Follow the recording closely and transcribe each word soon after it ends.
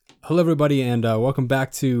Hello, everybody, and welcome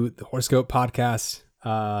back to the Horoscope Podcast.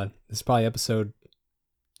 This is probably episode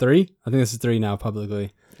 3. I think this is 3 now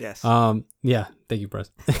publicly. Yes. Yeah. Thank you,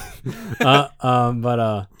 Press. Yeah.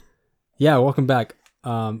 Welcome back.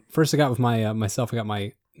 First, I got with myself. I got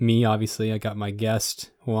me. Obviously, I got my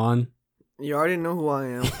guest Juan. You already know who I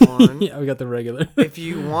am, Juan. Yeah, we got the regular. If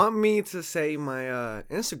you want me to say my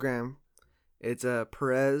Instagram, it's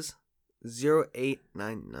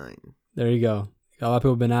Perez0899. There you go. A lot of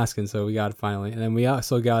people have been asking, so we got it finally. And then we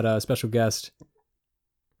also got a special guest.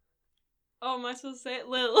 Oh, am I supposed to say it?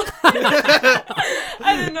 Lil.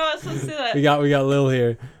 I didn't know I was supposed to say that. We got Lil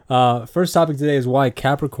here. First topic today is why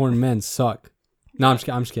Capricorn men suck. No, I'm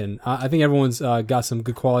just kidding. I think everyone's got some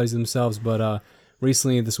good qualities themselves, but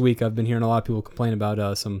recently this week I've been hearing a lot of people complain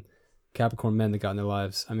about some Capricorn men that got in their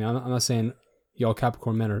lives. I mean, I'm not saying y'all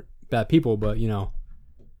Capricorn men are bad people, but you know,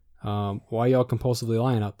 why y'all compulsively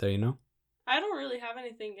lying out there? You know. I don't really have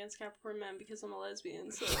anything against Capricorn men because I'm a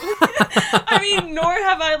lesbian, so I mean, nor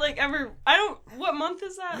have I ever. What month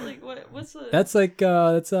is that? What's the? That's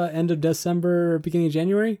end of December, beginning of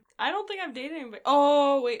January. I don't think I've dated anybody.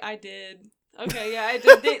 Oh wait, I did. Okay, yeah, I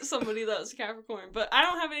did date somebody that was Capricorn, but I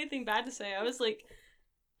don't have anything bad to say. I was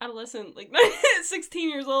adolescent, 16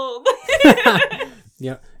 years old.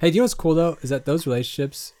 Yeah. Hey, do you know what's cool though? Is that those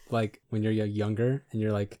relationships, when you're younger and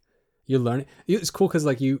you're learning, it's cool because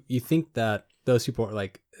you think that those people are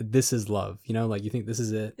this is love, you know, you think this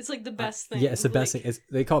is it. It's the best thing. Yeah, it's the best thing.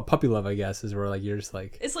 They call it puppy love, I guess, is where you're just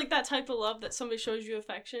it's that type of love that somebody shows you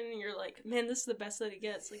affection and you're like, man, this is the best that it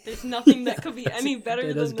gets. There's nothing that could be any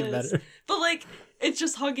better than this. Better. But it's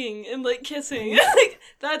just hugging and kissing.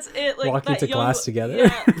 That's it. Walking to class together.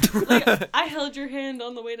 Yeah. I held your hand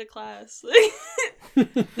on the way to class.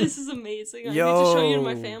 This is amazing. I need to show you to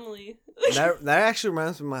my family. that actually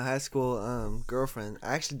reminds me of my high school girlfriend.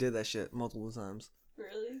 I actually did that shit multiple times.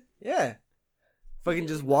 Really? Yeah. Fucking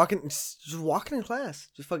just walking in class,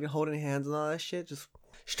 just fucking holding hands and all that shit, just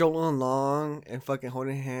strolling along and fucking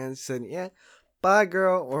holding hands, saying, "Yeah, bye,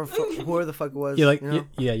 girl," or whoever the fuck it was. You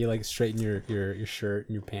straighten your shirt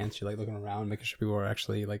and your pants. You're looking around, making sure people are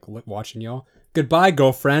actually watching y'all. Goodbye,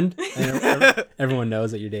 girlfriend. And everyone knows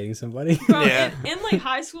that you're dating somebody. Bro, yeah. In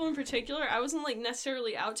high school in particular, I wasn't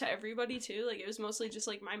necessarily out to everybody too. It was mostly just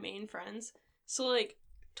my main friends. So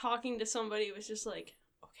talking to somebody was just okay,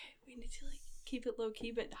 we need to keep it low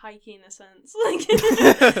key but high key in a sense.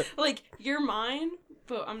 You're mine,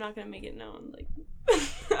 but I'm not gonna make it known.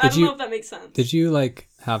 I don't know if that makes sense. Did you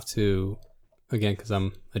have to, again, because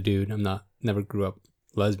I'm a dude, never grew up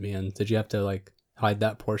lesbian, did you have to hide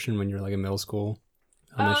that portion when you're in middle school,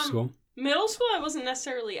 elementary school? Middle school I wasn't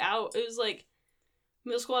necessarily out. It was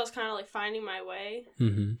middle school I was kind of finding my way.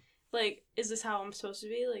 Mm-hmm. Is this how I'm supposed to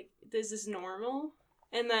be? Is this normal?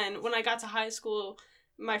 And then when I got to high school,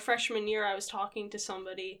 my freshman year, I was talking to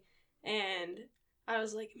somebody, and I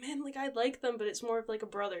was like, man, I like them, but it's more of a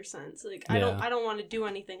brother sense. I don't want to do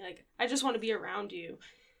anything. I just want to be around you.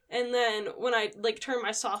 And then when I turned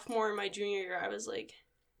my sophomore and my junior year, I was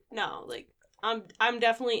no, I'm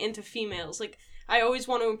definitely into females. I always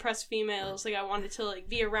want to impress females. I wanted to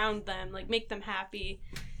be around them, make them happy,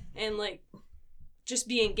 and just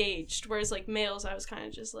be engaged. Whereas males, I was kind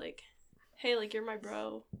of just hey, you're my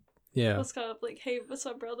bro. Yeah. What's up? Hey, what's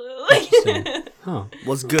up, brother? Huh.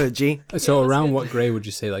 What's good, G? So around what grade would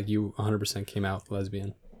you say you 100% came out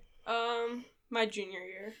lesbian? My junior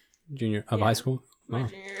year. Junior of high school? My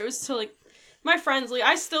junior year. It was till my friends,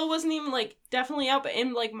 I still wasn't even definitely out, but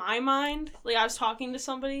in my mind, I was talking to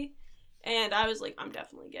somebody and I was I'm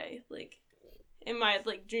definitely gay. In my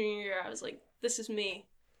junior year, I was this is me.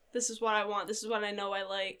 This is what I want. This is what I know I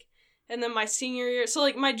like. And then my senior year,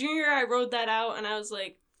 so my junior year, I wrote that out and I was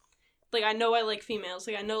I know I like females.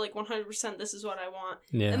 I know 100% this is what I want.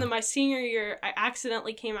 Yeah. And then my senior year, I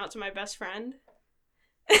accidentally came out to my best friend.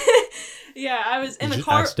 Yeah, I was in a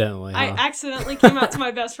car. Accidentally, huh? I accidentally came out to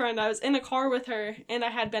my best friend. I was in a car with her, and I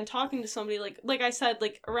had been talking to somebody. Like I said,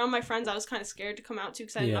 around my friends, I was kind of scared to come out to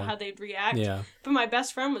because I didn't know how they'd react. Yeah. But my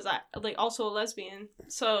best friend was also a lesbian,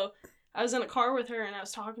 so I was in a car with her, and I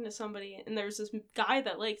was talking to somebody, and there was this guy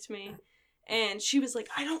that liked me. And she was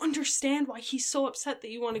I don't understand why he's so upset that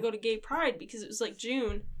you want to go to gay pride, because it was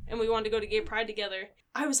June and we wanted to go to gay pride together.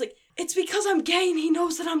 I was it's because I'm gay and he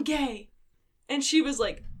knows that I'm gay. And she was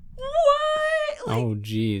what? Oh,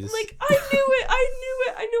 jeez.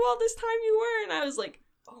 I knew all this time you were. And I was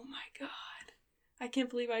oh my God, I can't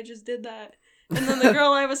believe I just did that. And then the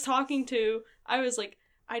girl I was talking to, I was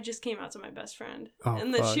I just came out to my best friend. Oh,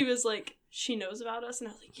 and then fuck. she was she knows about us, and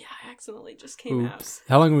I was yeah, I accidentally just came out.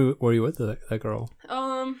 How long were you with that girl?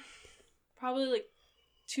 Probably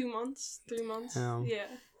 2 months, 3 months. Oh. Yeah.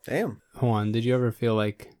 Damn. Juan, did you ever feel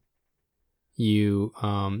like you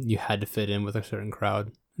had to fit in with a certain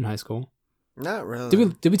crowd in high school? Not really.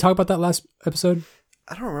 Did we talk about that last episode?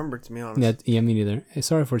 I don't remember, to be honest. Yeah, me neither. Hey,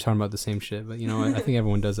 sorry if we're talking about the same shit, but you know what? I think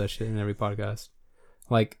everyone does that shit in every podcast.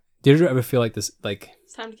 Like, did you ever feel like this? Like,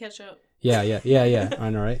 It's time to catch up. yeah. I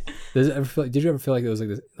know, right? Did you ever feel like it was like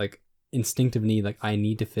this, like instinctive need, like I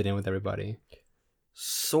need to fit in with everybody?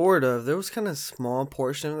 Sort of. There was kind of a small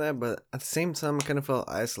portion of that, but at the same time, I kind of felt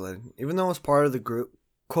isolated. Even though I was part of the group,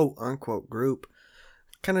 quote unquote group,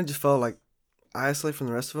 kind of just felt like isolated from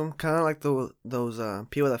the rest of them. Kind of like those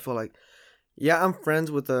people that feel like, yeah, I'm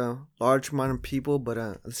friends with a large amount of people, but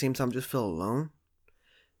at the same time, just feel alone.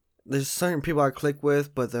 There's certain people I click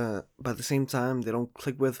with, but at the same time, they don't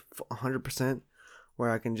click with 100%. Where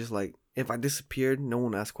I can just like, if I disappeared, no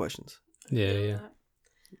one asks questions. Yeah.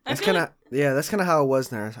 That's kind of how it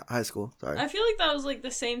was in high school. Sorry. I feel like that was like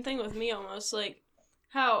the same thing with me almost. Like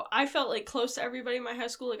how I felt like close to everybody in my high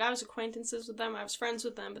school. Like I was acquaintances with them, I was friends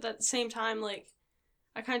with them, but at the same time, like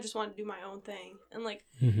I kind of just wanted to do my own thing, and like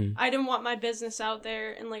I didn't want my business out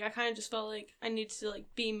there, and like I kind of just felt like I needed to like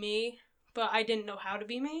be me, but I didn't know how to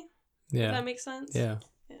be me. Yeah. If that makes sense. Yeah.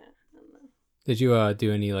 I don't know. Did you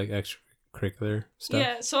do any like extracurricular stuff?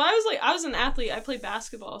 Yeah, so I was an athlete. I played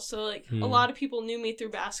basketball, so like a lot of people knew me through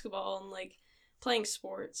basketball and like playing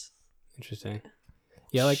sports. Interesting.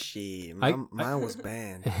 Yeah, like shit, mine was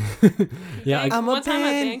banned. Yeah, I'm a one time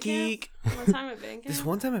at band band geek. Camp. One time at band camp. This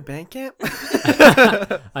one time at band camp.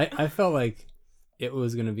 I felt like it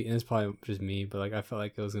was gonna be, and it's probably just me, but like I felt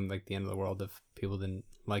like it was gonna be like the end of the world if people didn't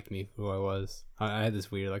like me for who I was. I had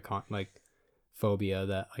this weird like phobia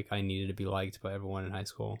that like I needed to be liked by everyone in high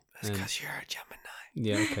school. That's because you're a Gemini.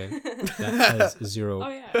 Yeah, okay. That has zero. Oh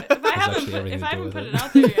yeah. If I haven't put it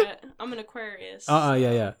out there yet, I'm an Aquarius.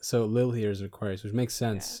 Yeah. So Lil here is an Aquarius, which makes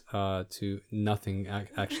sense to nothing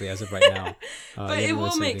actually as of right now. But it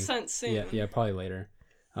will make sense soon. Yeah, probably later.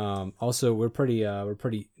 Also, we're pretty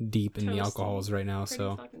deep in the Toasty. alcohols right now, Pretty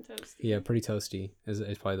so fucking toasty. yeah, pretty toasty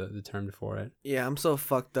is probably the term for it. Yeah, I'm so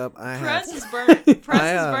fucked up. Press is burnt.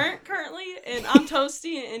 Press is burnt currently, and I'm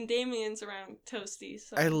toasty, and Damian's around toasty.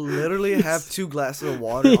 So. I literally have 2 glasses of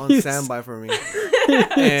water on standby for me.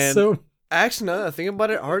 And So actually, now that I think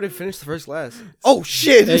about it, I already finished the first glass. Oh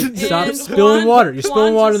shit! hey, stop And spilling water. You're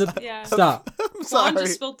spilling water in the. Yeah. Stop. I'm Juan sorry.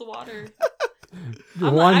 just spilled the water.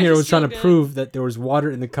 Juan here just was trying to feel good. prove that there was water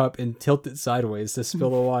in the cup and tilt it sideways to spill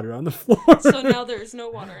the water on the floor. So now there's no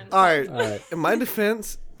water in the All right. cup. All right. In my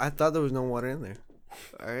defense, I thought there was no water in there.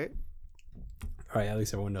 All right. All right, at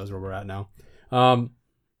least everyone knows where we're at now.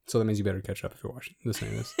 So that means you better catch up if you're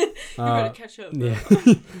listening to this. You better catch up. Bro.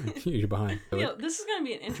 Yeah, you're behind. Yo, this is gonna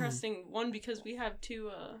be an interesting one because we have 2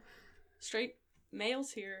 straight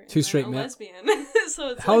males here. And 2 then straight a males. lesbian. So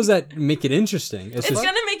it's How does that make it interesting? It's just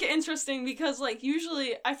gonna make it interesting because like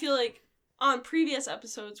usually I feel like on previous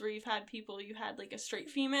episodes where you've had people, you had like a straight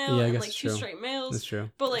female Yeah, I and guess like it's 2 true. straight males. that's true.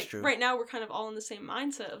 But That's like true. right now we're kind of all in the same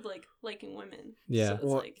mindset of like liking women. Yeah. So it's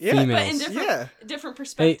Well, like yeah. but in Females. different Hey,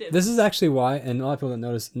 perspectives. this is actually why, and a lot of people don't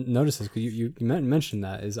notice this because you mentioned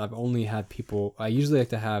that is I've only had people. I usually like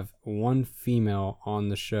to have one female on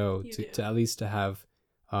the show You to do. at least to have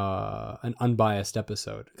an unbiased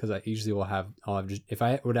episode because I usually I'll have just if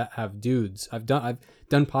I would have dudes. I've done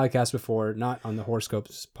podcasts before, not on the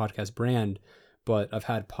Horoscopes podcast brand, but I've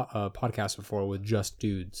had podcasts before with just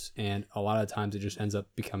dudes, and a lot of times it just ends up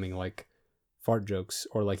becoming like fart jokes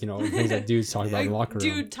or like things that dudes talk about in the locker room.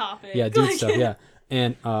 Dude topic. Yeah, dude stuff. Yeah,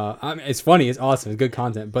 and I mean, it's funny, it's awesome, it's good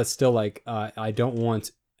content, but still, like, I don't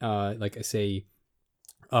want like I say,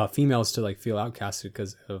 females to like feel outcasted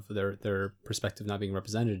because of their perspective not being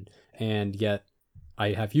represented, and yet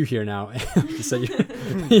I have you here now, so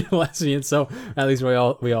you're lesbian. So at least we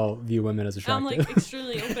all view women as attractive. I'm like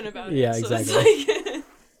extremely open about it. Yeah, so exactly. It's like,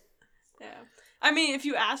 yeah. I mean, if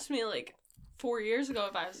you asked me like 4 years ago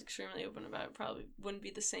if I was extremely open about it, probably wouldn't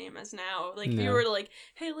be the same as now. Like if you No. were to like,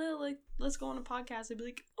 hey Lil, like let's go on a podcast, I'd be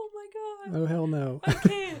like, oh my god, Oh hell no. I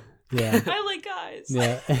can't. Yeah. I like guys.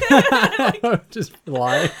 Yeah. Just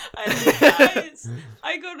lie. I like guys.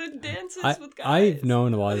 I go to dances with guys. I've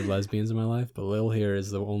known a lot of lesbians in my life, but Lil here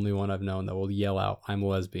is the only one I've known that will yell out, "I'm a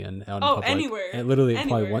lesbian." Out in Oh, public. anywhere. And literally,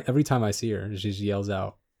 probably Anywhere. every time I see her, she just yells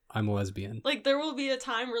out, "I'm a lesbian." Like there will be a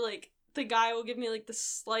time where like the guy will give me like the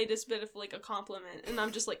slightest bit of like a compliment, and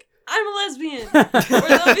I'm just like, I'm a lesbian.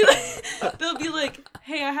 Or they'll be like,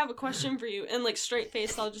 hey, I have a question for you, and like straight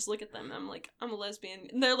faced, I'll just look at them. And I'm like, I'm a lesbian,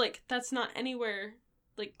 and they're like, that's not anywhere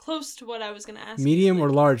like close to what I was gonna ask. Medium you. or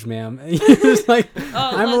large, ma'am? Just like,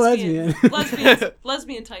 Oh, I'm a lesbian.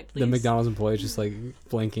 lesbian type, please. The McDonald's employee is just like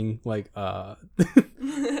blinking, like,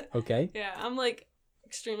 okay. Yeah, I'm like,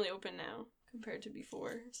 extremely open now compared to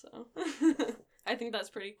before. So I think that's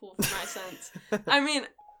pretty cool for my sense. I mean,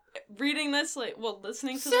 reading this,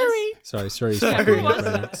 listening to this. Sorry, Suri's Sorry. fucking me Who up was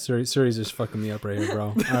right now. that? Suri's just fucking me up right here, bro.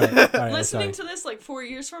 All right, Listening sorry. to this 4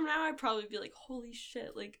 years from now, I'd probably be like, holy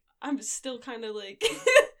shit, I'm still kind of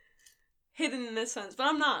hidden in this sense, but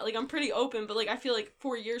I'm not. I'm pretty open, but I feel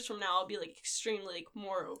 4 years from now I'll be extremely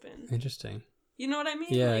more open. Interesting. You know what I mean?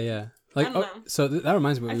 Yeah, yeah. I don't know. So that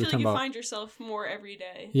reminds me of what I you were feel talking you about. find yourself more every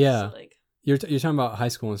day. Yeah. So, You're talking about high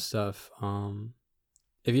school and stuff.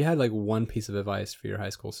 If you had one piece of advice for your high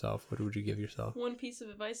school self, what would you give yourself? one piece of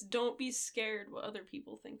advice: don't be scared what other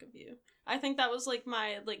people think of you. I think that was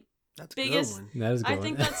my That's biggest. a good one. That is a good I one.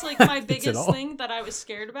 think that's my Fits it biggest all. thing that I was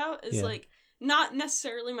scared about is Yeah. not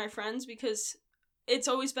necessarily my friends, because it's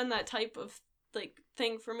always been that type of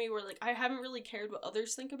thing for me where I haven't really cared what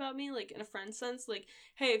others think about me in a friend sense.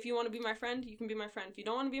 Hey, if you want to be my friend, you can be my friend. If you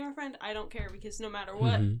don't want to be my friend, I don't care, because no matter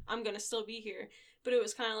what, I'm gonna still be here. But it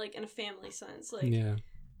was kind of in a family sense, yeah.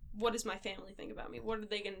 what does my family think about me? What are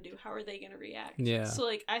they gonna do? How are they gonna react? Yeah. So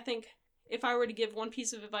I think if I were to give one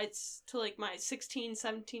piece of advice to my 16,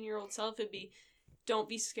 17-year-old self, it'd be, don't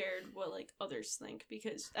be scared what others think,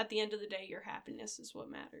 because at the end of the day, your happiness is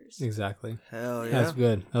what matters. Exactly. Hell yeah. That's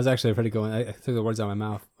good. That was actually a pretty good one. I took the words out of my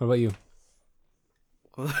mouth. What about you?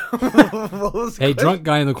 What was the Hey, question? drunk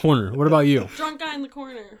guy in the corner. What about you? Drunk guy in the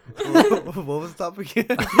corner. What was the topic again?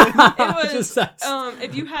 It was Just asked.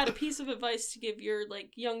 if you had a piece of advice to give your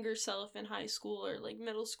younger self in high school or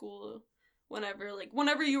middle school,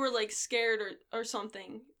 whenever you were scared or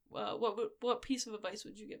something, what piece of advice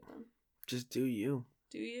would you give them? Just do you.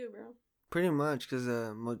 Do you, bro? Pretty much, because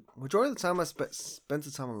majority of the time I spent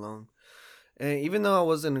the time alone, and even though I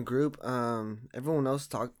was in a group, everyone else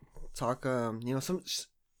talk,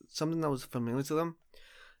 something that was familiar to them.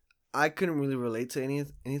 I couldn't really relate to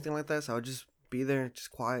anything like that, so I would just be there,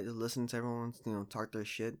 just quiet, just listen to everyone, talk their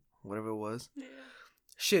shit, whatever it was. Yeah.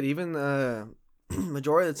 Shit, even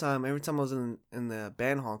majority of the time, every time I was in the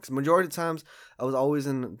band hall, because majority of the times I was always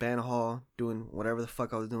in the band hall doing whatever the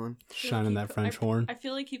fuck I was doing. Shining that French horn. I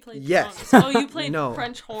feel like he played Yes. drums. Oh, you played No.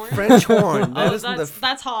 French horn? French horn. That Oh, isn't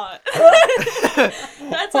that's hot.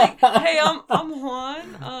 That's hey, I'm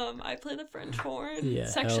Juan. I play the French horn. Yeah,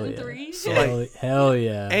 Section hell yeah. 3. So, hell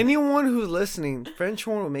yeah. Anyone who's listening, French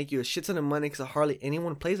horn will make you a shit ton of money, because hardly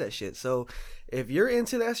anyone plays that shit. So if you're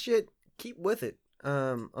into that shit, keep with it.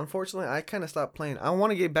 Unfortunately, I kind of stopped playing. I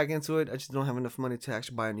want to get back into it. I just don't have enough money to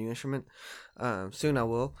actually buy a new instrument. Soon I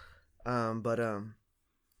will. But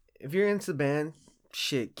if you're into the band,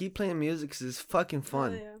 shit, keep playing music, because it's fucking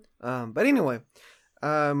fun. Oh, yeah. But anyway,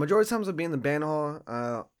 majority of times I'll be in the band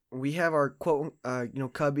hall. We have our quote,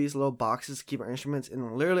 cubbies, little boxes to keep our instruments,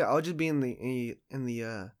 and literally I'll just be in the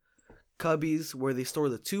cubbies where they store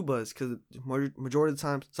the tubas, because majority of the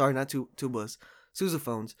time, sorry, not tubas,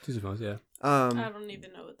 sousaphones. Sousaphones, yeah. I don't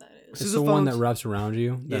even know what that is. It's the one that sousaphones. wraps around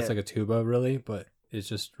you. That's Yeah. like a tuba, really, but it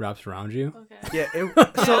just wraps around you. Okay. Yeah.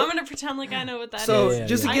 Yeah, So I'm gonna pretend like I know what that is. so Yeah,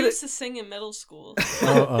 just yeah. to I get used it. to sing in middle school.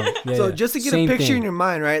 Yeah, So yeah. just to get Same a picture thing. in your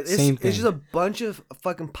mind, right? Same It's just thing. a bunch of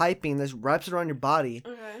fucking piping that wraps around your body,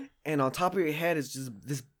 Okay. and on top of your head is just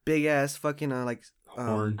this big ass fucking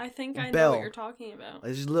Horn. I think I know Bell. what you're talking about.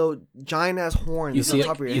 this little giant ass horn You that's see on it-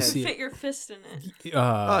 top of your you head. can see fit your fist in it.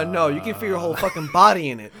 No, you can fit your whole fucking body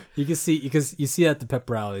in it. You can see because you see it at the pep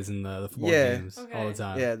rallies and the football Yeah. games all Okay. the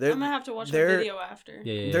time. Yeah, I'm gonna have to watch a they're- video after.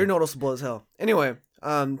 yeah. they're noticeable as hell. Anyway,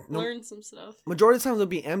 Learn some stuff. majority of the times they'll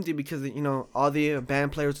be empty because all the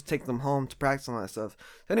band players will take them home to practice and all that stuff.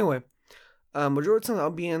 Anyway, majority of the times I'll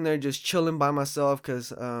be in there just chilling by myself,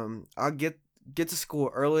 because I'll get to school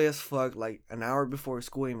early as fuck, like an hour before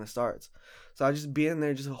school even starts. So I'll just be in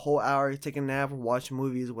there just a whole hour, take a nap, or watch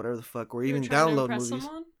movies, whatever the fuck, or You're even trying to download impress movies.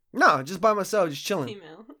 Someone? No, just by myself, just chilling.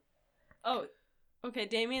 Female. Oh, okay.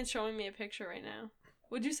 Damian's showing me a picture right now.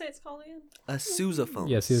 Would you say it's called again? A sousaphone.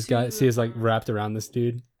 Yeah, see this guy. See his like wrapped around this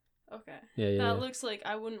dude. Okay. Yeah. That looks like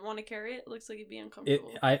I wouldn't want to carry it. It looks like it'd be It,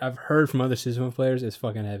 uncomfortable. I've heard from other sousaphone players it's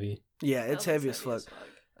fucking heavy. Yeah, That it's looks heavy as fuck.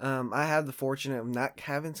 I have the fortune of not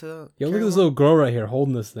having to. Yo, look carry at this one. little girl right here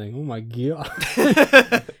holding this thing. Oh my god.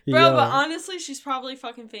 Bro, Yo. but honestly, she's probably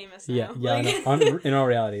fucking famous now. Yeah. Like, I know. In all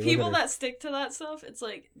reality, look people at her. that stick to that stuff, it's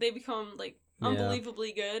like they become like Yeah.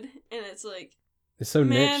 unbelievably good, and it's like, It's so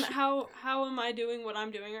man, niche. how am I doing what I'm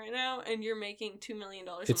doing right now, and you're making $2 million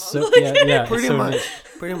a It's month? so yeah. Pretty it's so much. niche.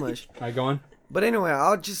 Pretty much. All right, go on. But anyway,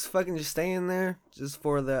 I'll just stay in there just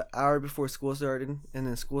for the hour before school started, and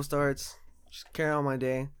then school starts. Just carry on my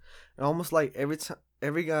day, and almost like every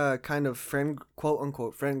kind of friend, quote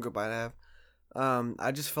unquote friend group I have,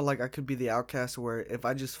 I just feel like I could be the outcast, where if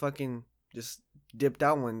I just fucking just dipped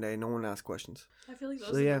out one day. No one asked questions. I feel like that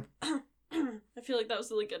So was yeah. I feel like that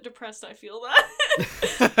was like a depressed. I feel that.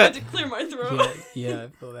 I had to clear my throat. Yeah, I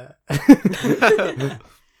feel that.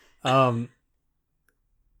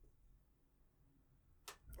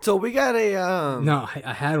 So we got a No,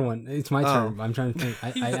 I had one. It's my turn. I'm trying to think.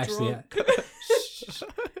 He's I actually drunk. had.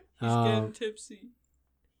 He's getting tipsy.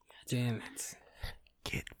 Damn it.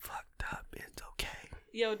 get fucked up. It's okay.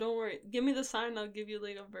 Yo, don't worry. Give me the sign. I'll give you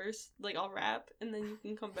like a verse, like I'll rap, and then you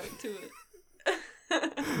can come back to it.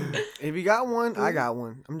 If you got one, I got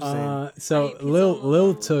one. I'm just saying. So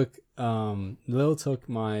Lil took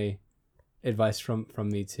my advice from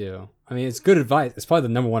me too. I mean, it's good advice. It's probably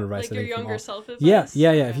the number one advice. Like I your think, younger self advice.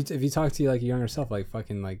 Yeah. If you talk to like your younger self, like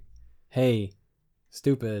fucking like, hey,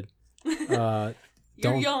 stupid. You're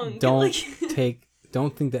young.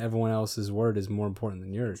 Don't think that everyone else's word is more important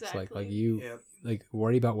than yours. Exactly. Like you, like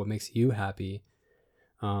worry about what makes you happy.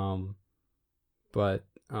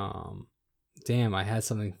 Damn, I had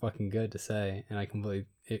something fucking good to say, and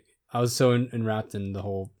I was so enwrapped in the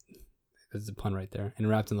whole. There's a pun right there.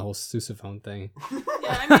 Enwrapped in the whole sousaphone thing.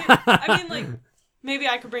 Yeah, I mean, like, maybe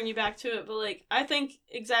I could bring you back to it, but like, I think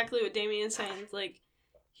exactly what Damian's saying. Like,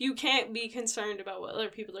 you can't be concerned about what other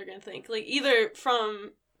people are gonna think. Like, either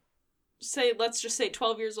from, say, let's just say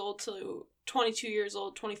 12 years old to 22 years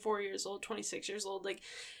old, 24 years old, 26 years old. Like,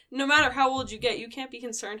 no matter how old you get, you can't be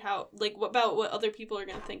concerned about what other people are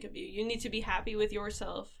gonna think of you. You need to be happy with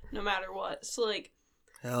yourself, no matter what. So like,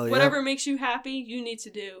 Hell yeah. whatever makes you happy, you need to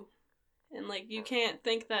do. And, like, you can't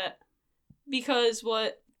think that because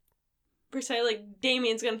what, per se, like,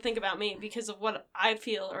 Damian's going to think about me because of what I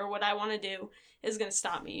feel or what I want to do is going to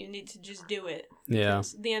stop me. You need to just do it. Yeah.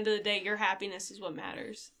 Because at the end of the day, your happiness is what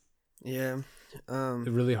matters. Yeah.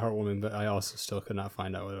 Really heartwarming, but I also still could not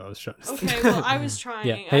find out what I was trying to say. Okay, well, I was trying.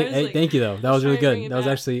 Yeah. Hey, like, thank you, though. That was really trying to good.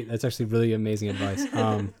 bring it That's actually really amazing advice.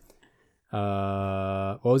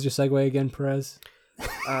 What was your segue again, Perez?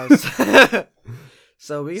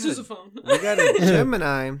 So we Sousaphone. got a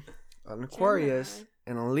Gemini, an Aquarius,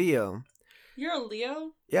 and a Leo. You're a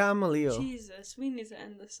Leo? Yeah, I'm a Leo. Jesus, we need to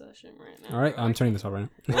end this session right now. All right, I'm turning this off right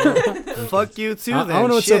now. Fuck you too, then. I don't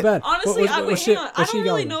know what's so bad. Honestly, hang on. I don't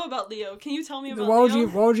really got? know about Leo. Can you tell me about Why Leo?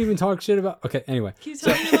 would you even talk shit about? Okay, anyway. Can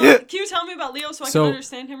you tell me about Leo so I can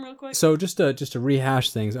understand him real quick? So just to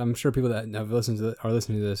rehash things, I'm sure people that have are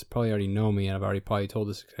listening to this probably already know me, and I've already probably told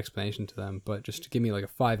this explanation to them. But just to give me like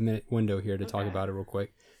a 5-minute window here to talk about it real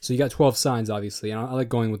quick. So you got 12 signs, obviously, and I like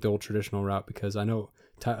going with the old traditional route because I know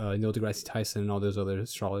Neil deGrasse Tyson and all those other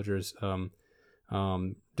astrologers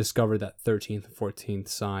discovered that 13th and 14th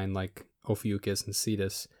sign, like Ophiuchus and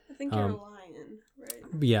Cetus. I think you're a lion, right?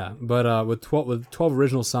 Yeah, but with 12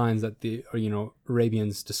 original signs that the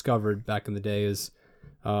Arabians discovered back in the day is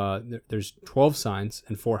there's 12 signs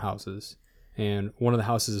and 4 houses, and one of the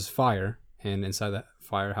houses is fire, and inside that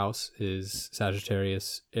fire house is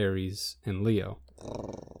Sagittarius, Aries, and Leo.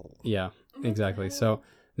 Yeah, exactly. So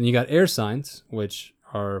then you got air signs, which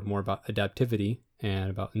are more about adaptivity and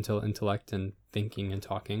about intellect and thinking and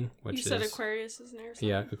talking. Which you said Aquarius is an air sign?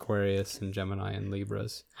 Yeah, Aquarius and Gemini and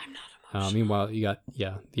Libras. I'm not emotional. Meanwhile, you got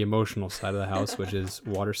the emotional side of the house, which is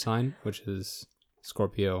water sign, which is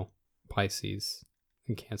Scorpio, Pisces,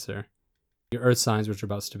 and Cancer. Your earth signs, which are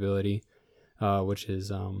about stability, which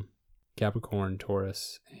is Capricorn,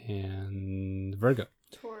 Taurus, and Virgo.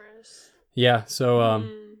 Taurus. Yeah, so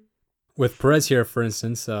with Perez here, for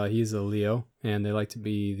instance, he's a Leo, and they like to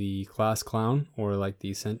be the class clown, or like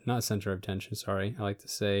the not center of attention. Sorry, I like to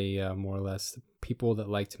say more or less the people that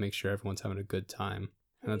like to make sure everyone's having a good time,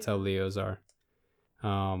 and that's how Leos are.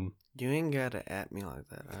 You ain't gotta at me like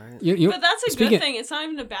that, all right? But that's a good thing. It's not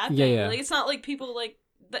even a bad thing. Yeah. Like, it's not like people like.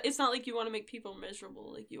 It's not like you want to make people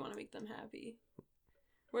miserable. Like, you want to make them happy.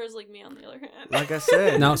 Whereas, like, me on the other hand. Like I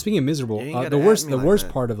said. Now, speaking of miserable, the worst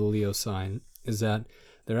part of the Leo sign is that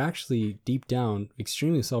they're actually deep down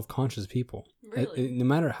extremely self-conscious people. Really? No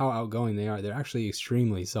matter how outgoing they are, they're actually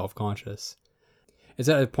extremely self-conscious. It's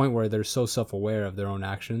at a point where they're so self-aware of their own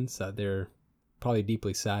actions that they're probably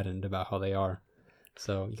deeply saddened about how they are.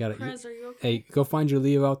 So you gotta, Prez, are you okay? hey, go find your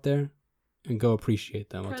Leo out there and go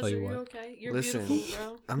appreciate them. Prez, I'll tell you are what. You okay? You're Listen, beautiful,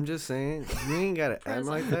 bro. I'm just saying, you ain't gotta act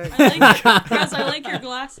like that. Prez, I like your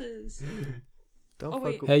glasses. Don't fuck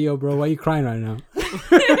wait. with Hey, yo, bro, why you crying right now?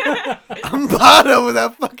 I'm bothered with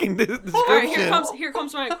that fucking description. All right, here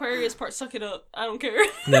comes my Aquarius part. Suck it up. I don't care.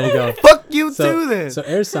 There you go. Fuck you too, then. So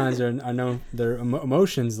air signs are known, their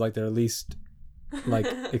emotions, like their least like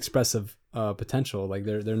expressive potential. Like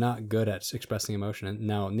they're not good at expressing emotion. And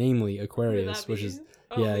now, namely Aquarius, which is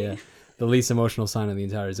the least emotional sign of the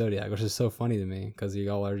entire zodiac, which is so funny to me because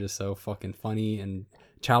y'all are just so fucking funny and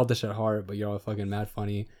childish at heart, but y'all are fucking mad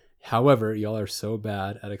funny. However, y'all are so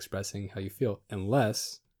bad at expressing how you feel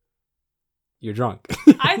unless you're drunk.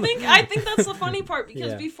 I think that's the funny part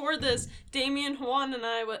because before this, Damian, Juan, and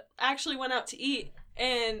I actually went out to eat,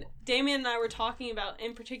 and Damian and I were talking about,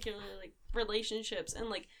 in particular, like relationships and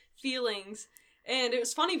like feelings. And it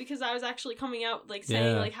was funny because I was actually coming out like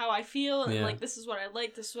saying like how I feel and like this is what I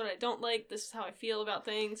like, this is what I don't like, this is how I feel about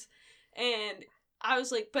things. And I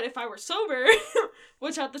was like, but if I were sober,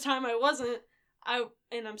 which at the time I wasn't,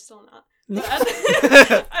 and I'm still not. But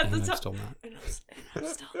at the time, still not. I'm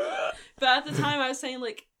still not. But at the time I was saying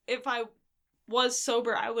like if I was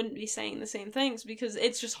sober, I wouldn't be saying the same things because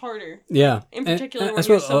it's just harder. Yeah. In particular and when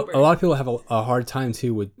you're sober. A lot of people have a hard time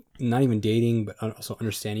too with not even dating, but also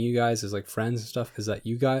understanding you guys as like friends and stuff. Is that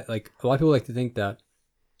you guys, like a lot of people like to think that,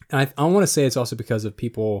 and I want to say it's also because of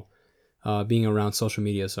people being around social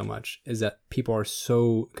media so much, is that people are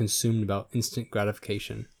so consumed about instant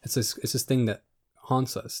gratification. It's this thing that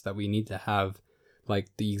haunts us, that we need to have like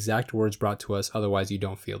the exact words brought to us, otherwise you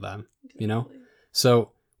don't feel them, you know?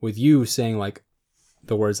 So with you saying like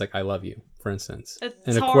the words like I love you, for instance,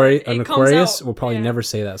 an Aquarius will probably never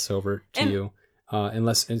say that sober to you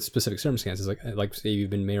unless in specific circumstances, like say you've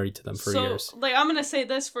been married to them for years. Like I'm gonna say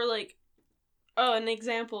this for like an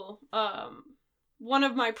example. One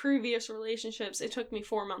of my previous relationships, it took me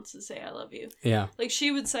 4 months to say I love you. Yeah. Like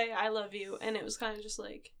she would say I love you, and it was kind of just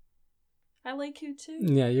like, I like you too.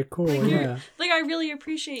 Yeah, you're cool. Like, yeah. Like I really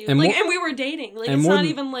appreciate you. And and we were dating. Like it's not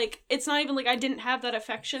even like I didn't have that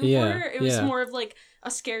affection for her. It was more of like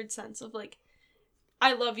a scared sense of like,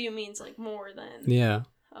 I love you means like more than. Yeah.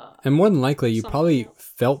 And more than likely, you probably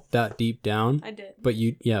felt that deep down. I did. But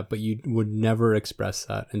you would never express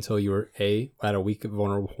that until you were A, at a weak,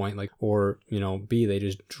 vulnerable point, like, or, B, they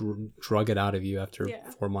just drug it out of you after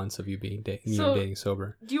 4 months of you being dating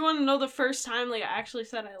sober. Do you want to know the first time, like, I actually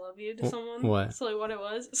said I love you to someone? What? So, like, what it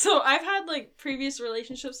was? So, I've had, like, previous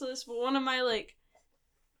relationships with this, but one of my, like,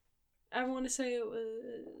 I want to say it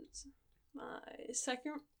was my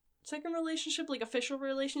second relationship, like, official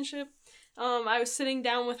relationship. I was sitting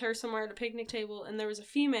down with her somewhere at a picnic table, and there was a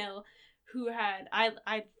female who had I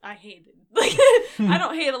hated, like, I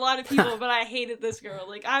don't hate a lot of people, but I hated this girl.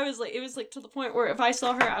 Like, I was like, it was like to the point where if I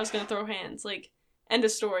saw her, I was gonna throw hands. Like, end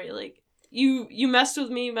of story. Like, you messed with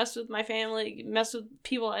me, you messed with my family, you messed with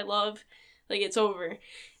people I love. Like, it's over.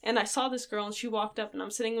 And I saw this girl, and she walked up, and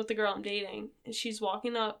I'm sitting with the girl I'm dating, and she's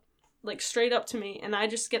walking up, like, straight up to me, and I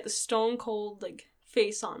just get the stone cold, like,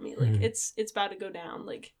 face on me. Like, it's about to go down.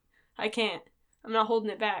 Like, I can't. I'm not holding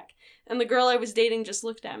it back. And the girl I was dating just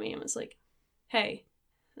looked at me and was like, hey.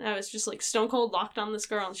 And I was just, like, stone cold locked on this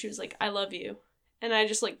girl, and she was like, I love you. And I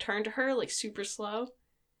just, like, turned to her, like, super slow.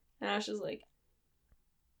 And I was just like,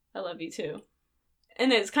 I love you too.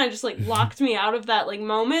 And it's kind of just, like, locked me out of that, like,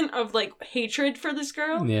 moment of, like, hatred for this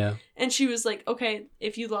girl. Yeah. And she was like, okay,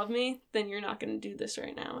 if you love me, then you're not going to do this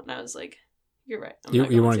right now. And I was like, you're right. You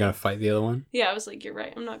weren't going to fight the other one? Yeah, I was like, you're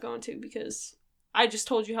right. I'm not going to, because I just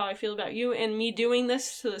told you how I feel about you, and me doing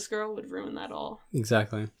this to this girl would ruin that all.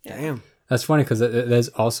 Exactly. Yeah. Damn. That's funny, because there's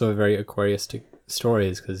also a very Aquariustic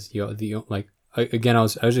stories, because like, again, I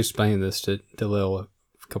was explaining this to Lil a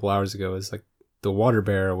couple hours ago. Is like the water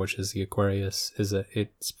bearer, which is the Aquarius,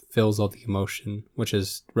 it fills all the emotion, which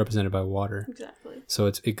is represented by water. Exactly. So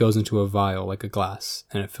it goes into a vial, like a glass,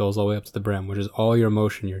 and it fills all the way up to the brim, which is all your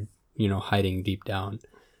emotion you're hiding deep down.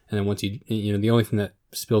 And then once the only thing that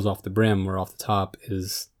spills off the brim or off the top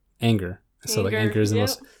is anger. So like anger is the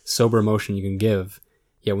most sober emotion you can give.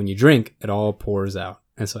 Yet when you drink, it all pours out.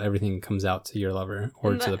 And so everything comes out to your lover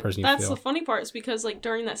or to the person you feel. That's the funny part, is because like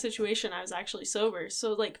during that situation, I was actually sober.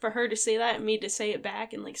 So like for her to say that and me to say it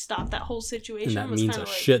back and like stop that whole situation, and that means a like,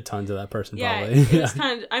 shit ton to that person, probably. It was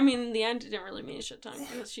kind of, I mean, in the end, it didn't really mean a shit ton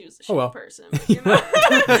because she was a shit person. But, you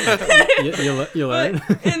know? you learn.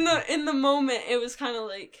 But in the moment, it was kind of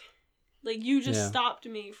like you just stopped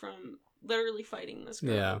me from literally fighting this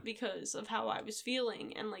girl because of how I was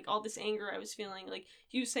feeling and like all this anger I was feeling. Like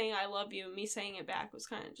you saying I love you and me saying it back was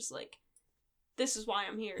kind of just like, this is why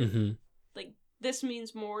I'm here. Mm-hmm. Like this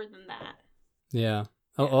means more than that. Yeah.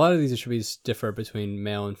 A lot of these attributes differ between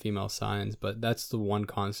male and female signs, but that's the one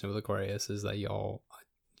constant with Aquarius, is that y'all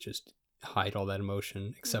just hide all that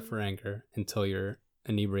emotion except for anger until you're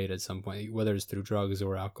inebriated at some point, whether it's through drugs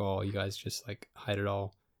or alcohol. You guys just like hide it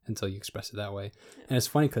all until you express it that way. And it's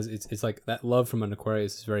funny because it's like that love from an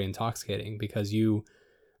Aquarius is very intoxicating, because you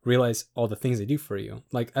realize all the things they do for you.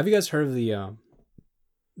 Like, have you guys heard of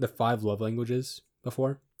the 5 love languages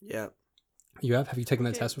before? Yeah. You have? Have you taken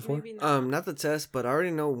that test before? maybe not. Not the test, but I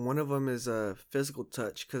already know one of them is a physical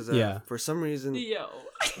touch because for some reason, Yo.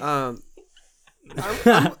 I'm,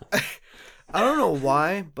 I don't know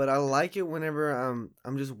why, but I like it whenever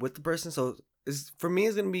I'm just with the person. So for me,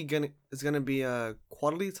 it's gonna be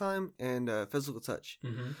quality time and physical touch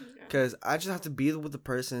because I just have to be with the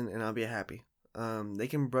person and I'll be happy. They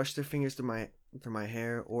can brush their fingers through my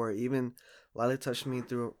hair or even lightly touch me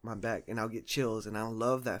through my back and I'll get chills and I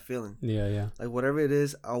love that feeling. Yeah. Like whatever it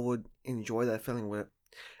is, I would enjoy that feeling with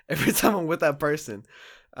every time I'm with that person.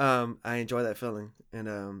 I enjoy that feeling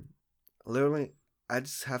and literally I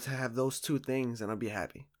just have to have those two things and I'll be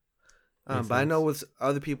happy. But I know with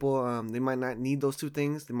other people, they might not need those two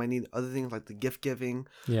things. They might need other things like the gift giving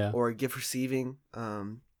or gift receiving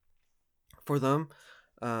for them.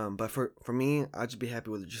 But for me, I'd just be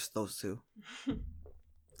happy with just those two.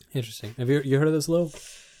 Interesting. Have you heard of this, Lil?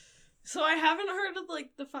 So I haven't heard of like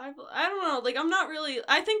the 5. I don't know. Like I'm not really.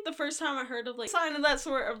 I think the first time I heard of like sign of that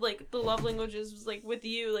sort of like the love languages was like with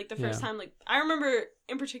you. Like the first time. Like I remember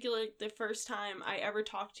in particular like, the first time I ever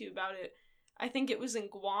talked to you about it. I think it was in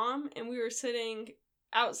Guam, and we were sitting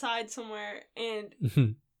outside somewhere, and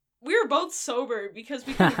we were both sober because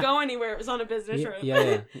we couldn't go anywhere. It was on a business trip.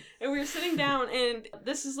 Yeah. And we were sitting down, and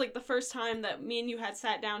this is like the first time that me and you had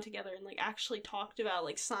sat down together and like actually talked about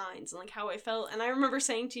like signs and like how I felt. And I remember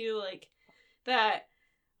saying to you like that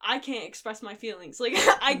I can't express my feelings. Like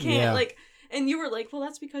I can't like. And you were like, well,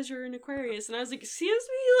 that's because you're an Aquarius. And I was like, excuse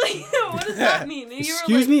me? Like, what does that mean? And you were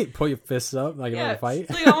excuse like, me? Put your fists up like you want to fight?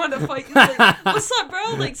 Like, I want to fight. He's like, what's up,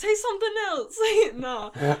 bro? Like, say something else. Like,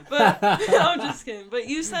 no. But, I'm just kidding. But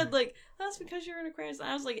you said, like, that's because you're an Aquarius. And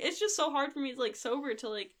I was like, it's just so hard for me, like, sober to,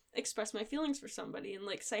 like, express my feelings for somebody and,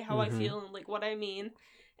 like, say how I feel and, like, what I mean.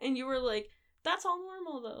 And you were like, that's all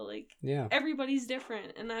normal, though. Like, everybody's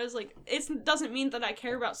different. And I was like, it doesn't mean that I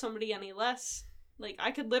care about somebody any less. Like,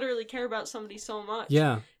 I could literally care about somebody so much.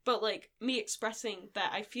 Yeah. But, like, me expressing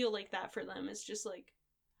that I feel like that for them is just, like,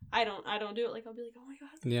 I don't do it. Like, I'll be like, oh, my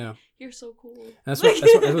God. You're so cool. That's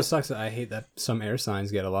what sucks. I hate that some air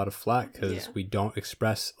signs get a lot of flack because we don't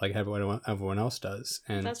express like everyone else does.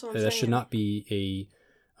 And that's what I'm saying. Should not be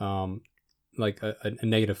a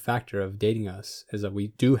negative factor of dating us is that we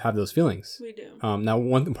do have those feelings. We do. Now,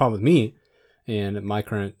 one problem with me and my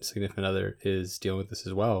current significant other is dealing with this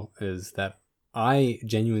as well is that I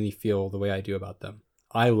genuinely feel the way I do about them.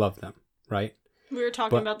 I love them, right? We were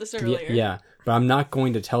talking about this earlier. Yeah, but I'm not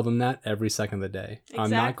going to tell them that every second of the day. Exactly.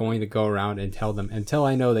 I'm not going to go around and tell them until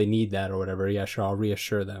I know they need that or whatever. Yeah, sure, I'll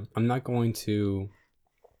reassure them. I'm not going to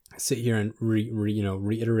sit here and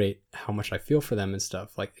reiterate how much I feel for them and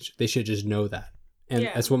stuff. Like they should just know that. And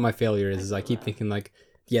that's what my failure is I keep thinking like,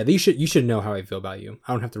 yeah, you should know how I feel about you.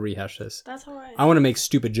 I don't have to rehash this. That's how I want to make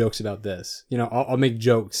stupid jokes about this. You know, I'll make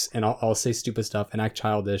jokes and I'll say stupid stuff and act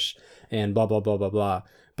childish and blah, blah, blah, blah, blah.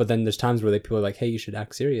 But then there's times where people are like, hey, you should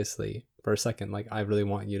act seriously for a second. Like, I really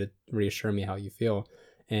want you to reassure me how you feel.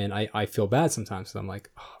 And I feel bad sometimes. So I'm like,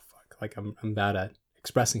 oh, fuck. Like, I'm bad at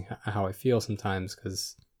expressing how I feel sometimes.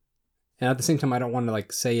 And at the same time, I don't want to,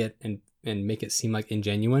 like, say it and make it seem, like,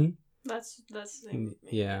 ingenuine. That's the thing.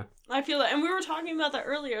 Yeah. I feel that. And we were talking about that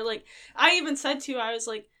earlier. Like, I even said to you, I was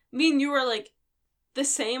like, me and you were, like, the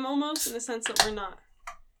same almost in the sense that we're not.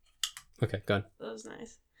 Okay, good. That was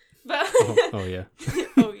nice. But oh yeah.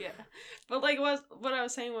 Oh yeah. But like what I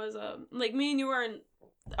was saying was like me and you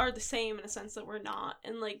are the same in a sense that we're not.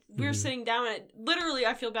 And like we were sitting down and literally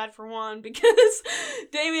I feel bad for Juan because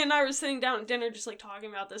Damian and I were sitting down at dinner just like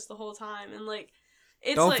talking about this the whole time and like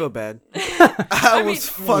it's Don't like, feel bad. I was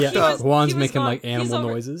fucked up. Juan's making like animal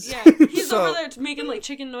noises. Yeah, he's over there making like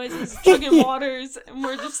chicken noises, chugging waters, and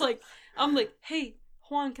we're just like I'm like, hey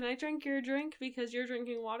Juan, can I drink your drink because you're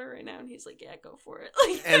drinking water right now? And he's like, yeah, go for it.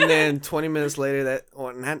 And then 20 minutes later,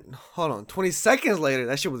 20 seconds later,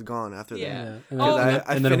 that shit was gone after that.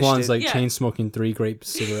 And then Juan's like chain smoking 3 grape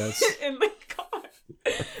cigarettes. And my God.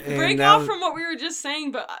 Break off from what we were just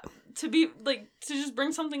saying, but to just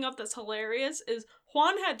bring something up that's hilarious is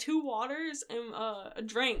Juan had 2 waters and a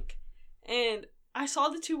drink. And I saw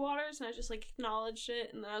the 2 waters and I just like acknowledged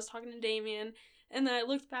it. And then I was talking to Damian. And then I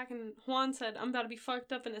looked back and Juan said, I'm about to be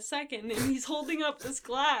fucked up in a second. And he's holding up this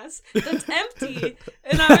glass that's empty.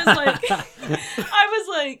 And I was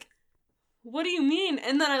like, what do you mean?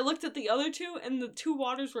 And then I looked at the other 2 and the 2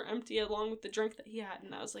 waters were empty along with the drink that he had.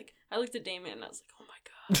 And I was like, I looked at Damian and I was like, oh my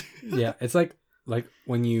God. Yeah, it's like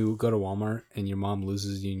when you go to Walmart and your mom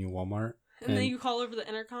loses you in your Walmart. And then you call over the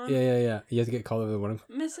intercom? Yeah. You have to get called over the one.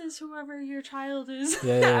 Mrs. Whoever your child is.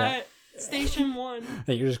 Yeah. Station 1.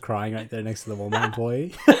 Hey, you're just crying right there next to the Walmart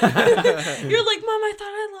employee. You're like, Mom, I thought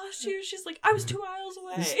I lost you. She's like, I was 2 miles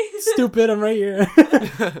away. Stupid, I'm right here.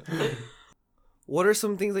 What are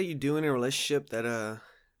some things that you do in a relationship that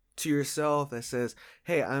to yourself that says,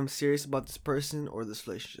 hey, I'm serious about this person or this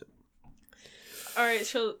relationship? All right,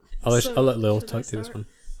 so I'll let Lil talk to this one.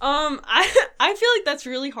 I feel like that's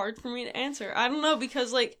really hard for me to answer. I don't know,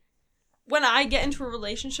 because like when I get into a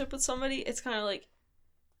relationship with somebody, it's kind of like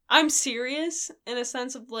I'm serious in a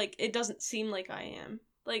sense of like it doesn't seem like I am.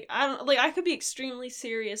 Like I could be extremely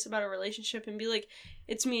serious about a relationship and be like,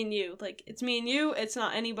 it's me and you. Like it's me and you, it's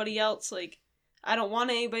not anybody else. Like I don't want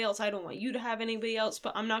anybody else. I don't want you to have anybody else,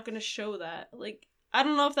 but I'm not going to show that. Like I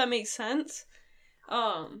don't know if that makes sense.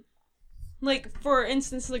 Like for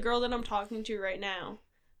instance, the girl that I'm talking to right now,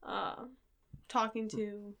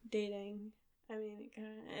 dating. I mean,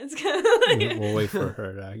 it's kind of like... We'll wait for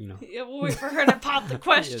her to, Yeah, we'll wait for her to pop the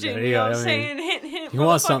question, you know what I'm saying? Hint, if you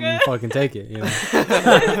want something, fucking take it, you know?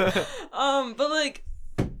 But, like,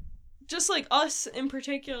 just, like, us in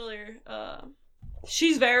particular,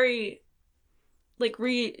 she's very, like,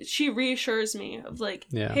 she reassures me of, like,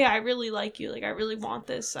 hey, I really like you, like, I really want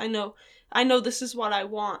this, I know this is what I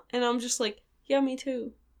want, and I'm just like, yeah, me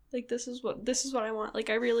too, like, this is what I want, like,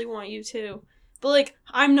 I really want you too. But, like,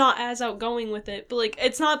 I'm not as outgoing with it. But, like,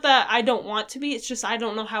 it's not that I don't want to be. It's just I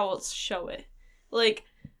don't know how else to show it. Like,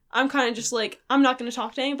 I'm kind of just, like, I'm not going to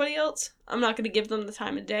talk to anybody else. I'm not going to give them the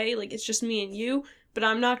time of day. Like, it's just me and you. But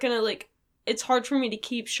I'm not going to, like, it's hard for me to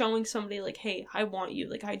keep showing somebody, like, hey, I want you.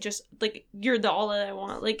 Like, you're the all that I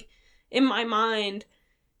want. Like, in my mind,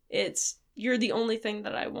 it's, you're the only thing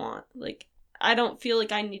that I want. Like, I don't feel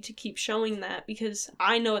like I need to keep showing that because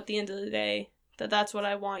I know at the end of the day that that's what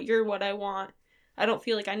I want. You're what I want. I don't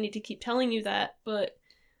feel like I need to keep telling you that, but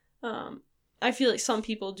I feel like some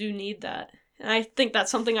people do need that. And I think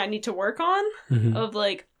that's something I need to work on, of,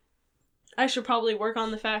 like, I should probably work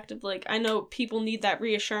on the fact of, like, I know people need that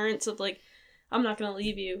reassurance of, like, I'm not gonna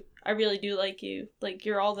leave you. I really do like you. Like,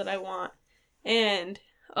 you're all that I want. And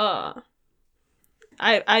I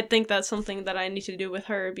think that's something that I need to do with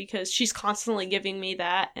her because she's constantly giving me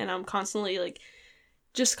that, and I'm constantly, like,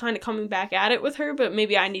 just kind of coming back at it with her, but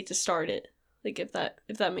maybe I need to start it. Like, if that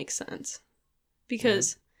makes sense.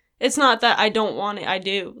 Because it's not that I don't want it, I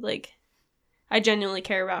do. Like, I genuinely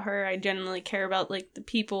care about her. I genuinely care about, like, the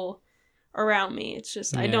people around me. It's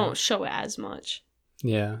just, I don't show it as much.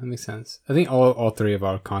 Yeah, that makes sense. I think all three of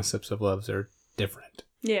our concepts of loves are different.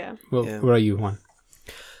 Yeah. Well, what are you, Juan?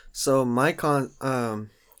 So, my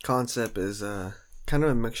concept is kind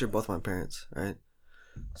of a mixture of both my parents, right?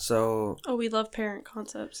 So we love parent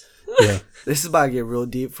concepts. Yeah. This is about to get real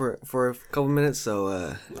deep for a couple minutes,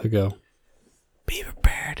 so let go. Be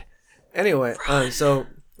prepared. Anyway, so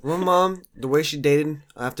my mom, the way she dated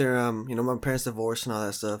after my parents divorced and all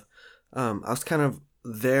that stuff, I was kind of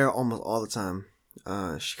there almost all the time.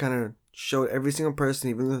 She kind of showed every single person,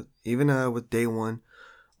 even with day one,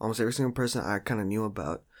 almost every single person I kind of knew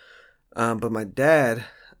about. But my dad,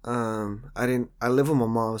 I live with my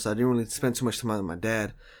mom, so I didn't really spend too much time with my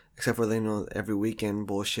dad, except for, every weekend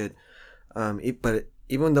bullshit. But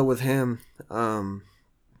even though with him, I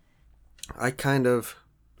kind of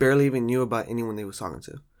barely even knew about anyone they was talking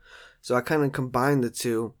to. So I kind of combined the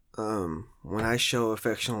two, when I show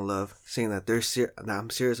affectional love, saying that that I'm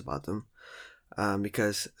serious about them,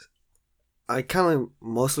 because I kind of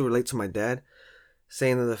mostly relate to my dad,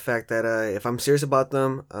 saying that the fact that, if I'm serious about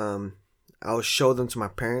them, I'll show them to my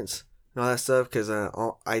parents and all that stuff, because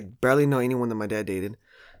I barely know anyone that my dad dated,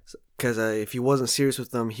 because if he wasn't serious with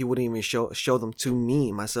them, he wouldn't even show them to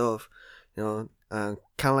me, myself, kind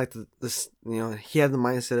of like this, he had the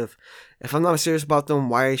mindset of, if I'm not serious about them,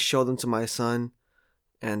 why show them to my son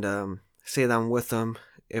and say that I'm with them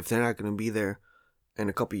if they're not going to be there in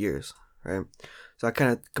a couple years, right? So I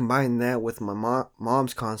kind of combined that with my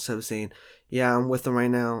mom's concept, saying, yeah, I'm with them right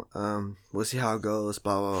now. We'll see how it goes.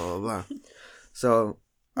 Blah blah blah blah. So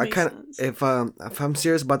I kind of, if I'm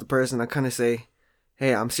serious about the person, I kind of say,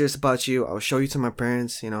 hey, I'm serious about you. I'll show you to my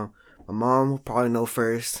parents. My mom will probably know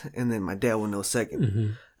first, and then my dad will know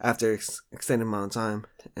second after extended amount of time.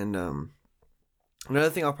 And another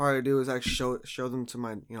thing I'll probably do is actually show them to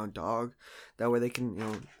my dog. That way they can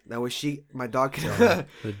my dog can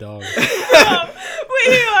the dog. Wait,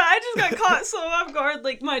 I just got caught so off guard.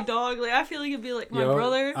 Like, my dog, like, I feel like it'd be like my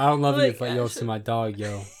brother. I don't love you if I yell to my dog,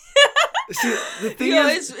 yo. See, the thing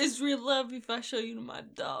is, it's real love if I show you to my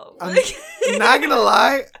dog. I'm not gonna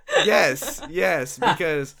lie. Yes,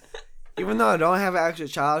 because even though I don't have an actual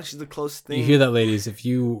child, she's the closest thing. You hear that, ladies? If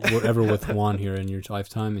you were ever with Juan here in your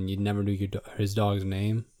lifetime and you never knew his dog's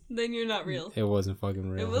name, then you're not real. It wasn't fucking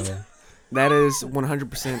real. It was. Yeah. That is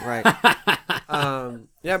 100% right.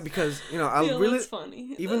 Yeah, because I really, that's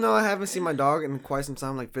funny. even though I haven't seen my dog in quite some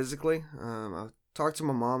time, like physically, I talk to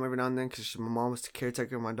my mom every now and then because my mom was the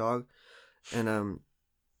caretaker of my dog, and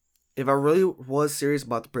if I really was serious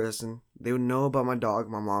about the person, they would know about my dog,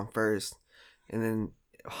 my mom first, and then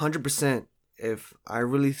 100%, if I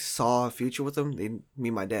really saw a future with them, they'd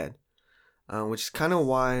meet my dad, which is kind of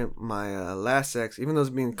why my last ex, even though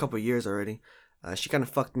it's been a couple of years already, she kind of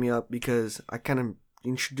fucked me up because I kind of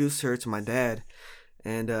introduced her to my dad,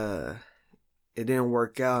 and it didn't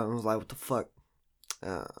work out. I was like, what the fuck?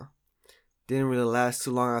 Didn't really last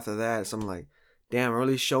too long after that. So I'm like, damn, I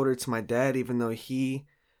really showed her to my dad, even though he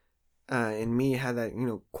and me had that,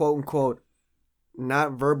 quote unquote,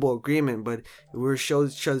 not verbal agreement, but we were showed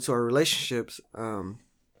each other to our relationships. That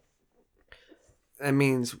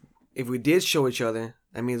means if we did show each other,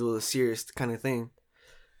 that means it was a serious kind of thing.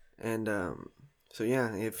 And so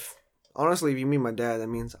yeah, if you meet my dad, that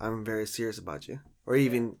means I'm very serious about you. Or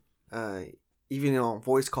even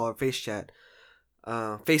voice call or face chat,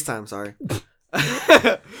 FaceTime. Sorry,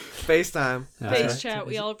 FaceTime. Face chat.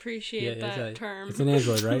 We all appreciate that term. It's an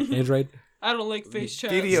Android, right? Android. I don't like face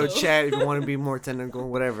chat. Video chat. If you want to be more technical,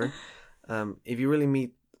 whatever. If you really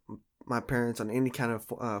meet my parents on any kind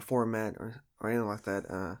of format or anything like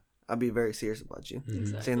that, I'll be very serious about you.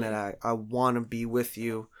 Exactly. Saying that I want to be with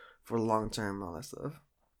you for long term and all that stuff.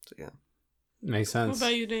 So yeah. Makes sense. What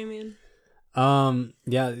about you, Damian?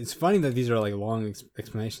 Yeah, it's funny that these are like long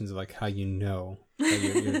explanations of like how you know. That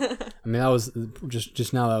you're, I mean, that was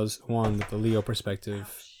just now. That was Juan with the Leo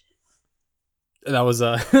perspective. That was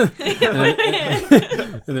and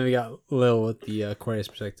then we got Lil with the Aquarius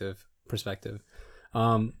perspective.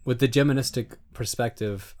 With the Geministic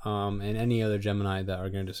perspective, and any other Gemini that are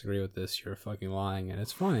going to disagree with this, you're fucking lying, and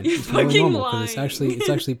it's fine. It's fucking normal lying. because it's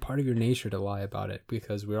actually part of your nature to lie about it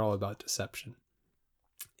because we're all about deception.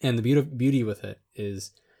 And the beauty with it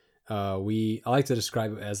is, I like to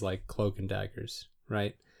describe it as like cloak and daggers,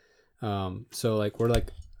 right? So like we're like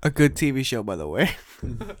a good TV show, by the way.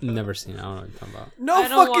 Never seen it. I don't know what you're talking about. No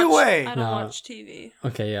fucking way. I don't watch TV.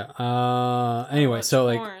 Okay, yeah. Anyway, so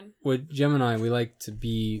like porn. with Gemini, we like to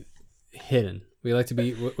be hidden. We like to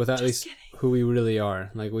be with at least who we really are.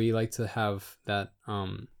 Like we like to have that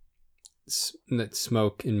that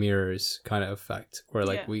smoke and mirrors kind of effect, where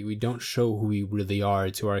like we don't show who we really are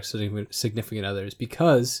to our significant others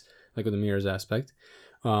because, like with the mirrors aspect,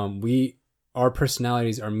 our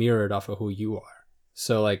personalities are mirrored off of who you are.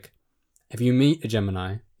 So like, if you meet a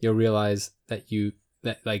Gemini, you'll realize that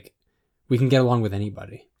like we can get along with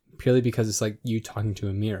anybody purely because it's like you talking to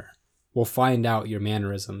a mirror. We'll find out your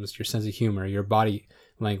mannerisms, your sense of humor, your body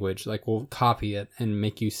language. Like we'll copy it and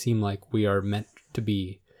make you seem like we are meant to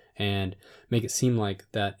be, and make it seem like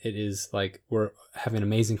that it is like we're having an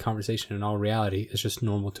amazing conversation. In all reality, it's just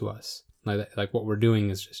normal to us. Like what we're doing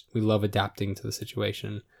is just we love adapting to the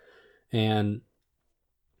situation, and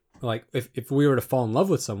like if we were to fall in love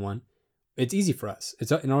with someone, it's easy for us.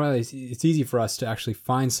 It's in all reality, it's easy for us to actually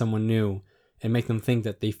find someone new and make them think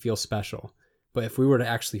that they feel special. But if we were to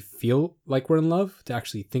actually feel like we're in love, to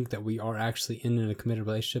actually think that we are actually in a committed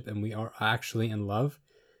relationship and we are actually in love,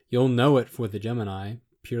 you'll know it with the Gemini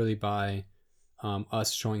purely by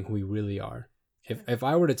us showing who we really are. If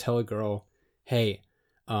I were to tell a girl, hey,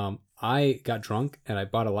 I got drunk and I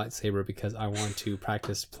bought a lightsaber because I want to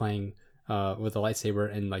practice playing with a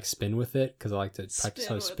lightsaber and like spin with it because I like to practice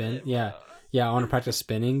how to spin. Yeah, I want to practice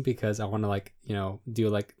spinning because I want to like do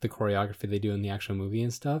like the choreography they do in the actual movie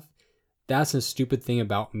and stuff. That's a stupid thing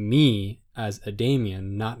about me as a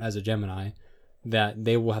Damian, not as a Gemini, that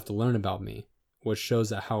they will have to learn about me, which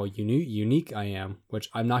shows that how unique I am, which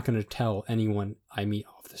I'm not going to tell anyone I meet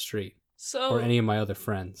off the street or any of my other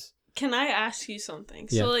friends. Can I ask you something?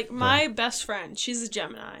 Yeah, so like my best friend, she's a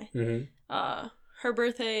Gemini. Mm-hmm. Her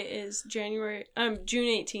birthday is June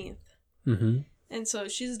 18th. Mm-hmm. And so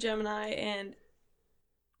she's a Gemini, and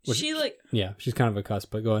she's kind of a cuss,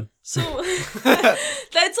 but go ahead. So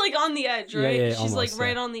that's like on the edge, right? Yeah, she's almost, like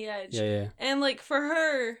right on the edge. Yeah. And like for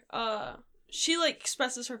her, she like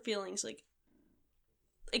expresses her feelings like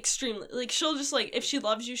extremely. Like she'll just like, if she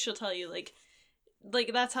loves you, she'll tell you like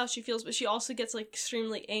that's how she feels. But she also gets like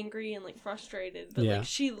extremely angry and like frustrated. But like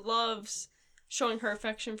she loves showing her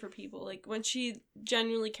affection for people. Like when she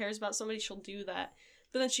genuinely cares about somebody, she'll do that.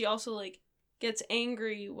 But then she also like gets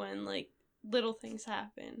angry when like little things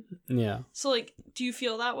happen. Yeah. So like, do you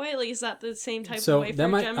feel that way? Like, is that the same type of way for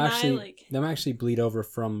Gemini? That might actually bleed over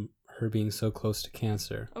from her being so close to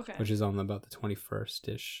Cancer. Okay. Which is on about the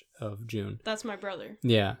 21st-ish of June. That's my brother.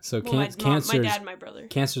 Yeah. So Well, Cancers. my dad, my brother.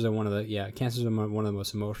 Cancers are one of the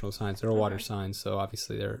most emotional signs. They're a water Okay. sign, so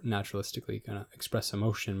obviously they're naturalistically gonna express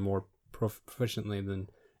emotion more proficiently than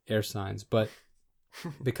air signs. But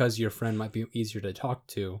because your friend might be easier to talk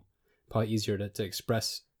to, probably easier to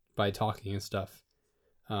express by talking and stuff.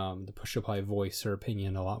 She'll probably voice her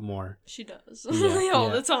opinion a lot more. She does. Yeah, All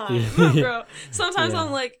yeah. the time. Yeah. Bro. Sometimes Yeah.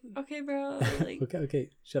 I'm like, okay, bro. Like, Okay,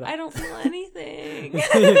 shut up. I don't feel anything.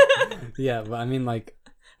 Yeah, but I mean, like,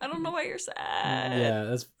 I don't know why you're sad.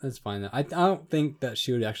 yeah, that's fine. I don't think that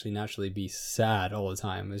she would actually naturally be sad all the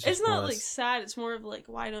time. It's It's more not or like less- sad. It's more of like,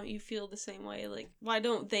 why don't you feel the same way? Like, why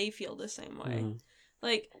don't they feel the same way? Mhm.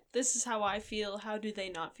 Like, this is how I feel. How do they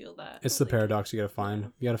not feel that? It's the Like, paradox you gotta find. yeah.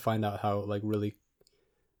 You gotta find out how like really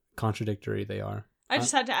contradictory they are. I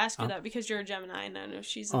just had to ask you that because you're a Gemini, and I know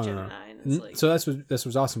she's a Oh, no, Gemini, and it's like, So that's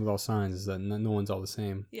what's awesome with all signs is that no one's all the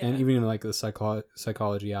same. Yeah. And even in like the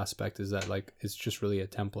psychology aspect is that like it's just really a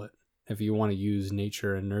template. If you want to use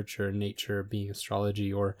nature and nurture, nature being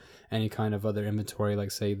astrology or any kind of other inventory,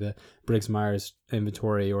 like say the Briggs-Myers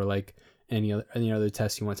inventory or like any other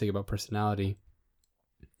test you want to take about personality,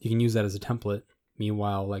 you can use that as a template.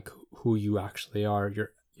 Meanwhile, like who you actually are,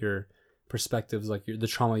 your perspectives, like the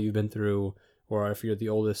trauma you've been through, or if you're the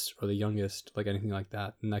oldest or the youngest, like anything like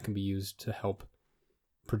that, and that can be used to help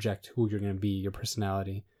project who you're going to be, your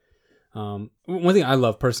personality. One thing I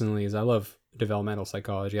love personally is I love developmental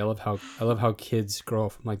psychology. I love how kids grow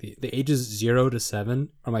up from like the ages 0 to 7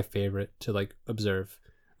 are my favorite to like observe.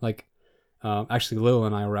 Like actually Lil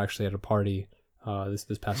and I were actually at a party this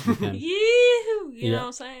past weekend. you know what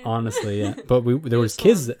I'm saying? Honestly, yeah. But there was fun.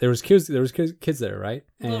 kids there, right?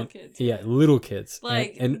 And, Little kids, Yeah, yeah. little kids.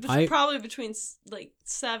 Like, and I probably between like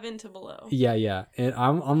 7 to below. yeah. And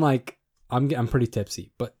I'm like I'm pretty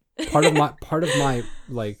tipsy, but part of my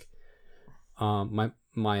like my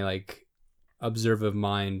like observant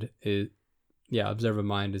mind is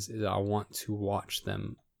I want to watch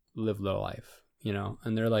them live their life, you know.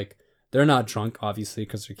 And they're not drunk obviously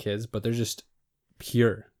because they're kids, but they're just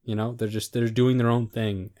pure, you know. They're doing their own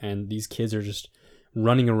thing, and these kids are just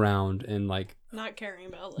running around and like Not caring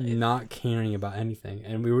about life. not caring about anything.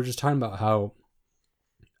 And we were just talking about how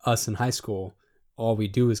us in high school, all we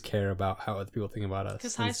do is care about how other people think about us.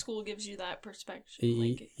 Because high school gives you that perspective.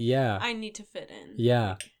 Like, yeah. I need to fit in.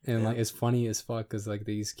 Yeah. And like it's funny as fuck because like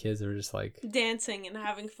these kids are just like Dancing and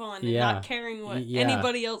having fun and Yeah. not caring what Yeah.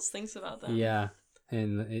 anybody else thinks about them. yeah.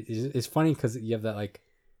 And it's funny because you have that like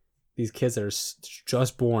these kids that are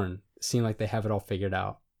just born seem like they have it all figured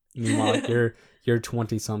out. Meanwhile, like, you're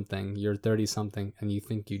 20 something, you're 30 something, and you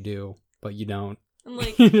think you do, but you don't. And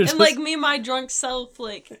like You're and just- like me and my drunk self,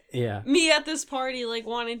 like Yeah. me at this party, like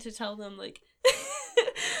wanting to tell them like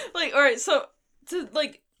like, all right, so to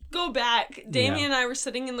like go back, Damian and I were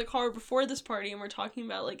sitting in the car before this party and we're talking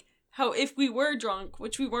about like how if we were drunk,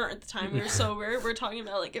 which we weren't at the time, we were sober, we're talking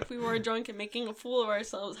about like if we were drunk and making a fool of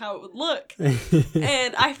ourselves, how it would look.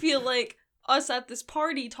 And I feel like us at this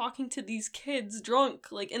party talking to these kids drunk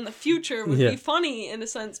like in the future would be funny in a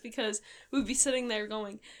sense, because we'd be sitting there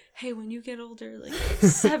going, hey, when you get older, like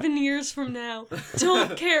 7 years from now,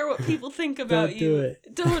 don't care what people think about Don't you. do it.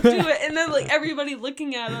 Don't do it. And then like everybody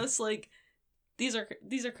looking at us like these are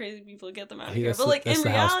crazy people, get them out of here. But like in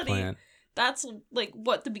reality, that's like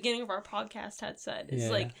what the beginning of our podcast had said. It's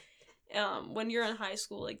like when you're in high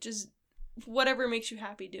school, like just whatever makes you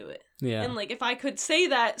happy, do it. Yeah. And like if I could say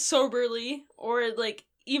that soberly or like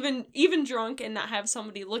even drunk and not have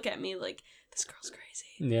somebody look at me like this girl's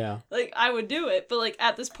crazy, Yeah. like I would do it. But like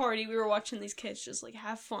at this party we were watching these kids just like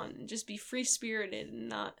have fun and just be free spirited and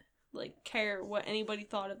not like care what anybody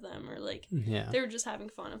thought of them, or like they were just having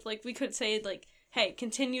fun. If like we could say like, hey,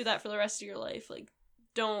 continue that for the rest of your life, like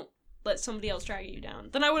don't let somebody else drag you down,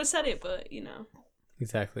 then I would have said it. But you know,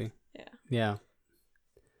 Exactly. yeah.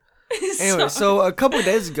 Anyway, so a couple of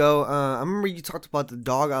days ago, I remember you talked about the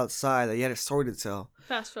dog outside that you had a story to tell.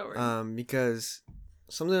 Fast forward. Because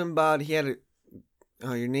something about your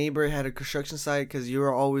neighbor had a construction site because you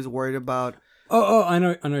were always worried about. Oh, I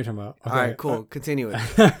know what you're talking about. Okay. All right, cool. Continue it.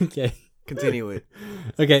 Okay. Continue it.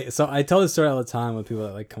 Okay, so I tell this story all the time with people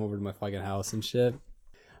that like come over to my fucking house and shit.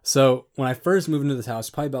 So when I first moved into this house,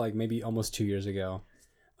 probably about like maybe almost 2 years ago,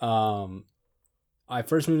 I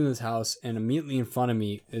first moved into this house, and immediately in front of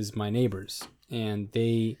me is my neighbors, and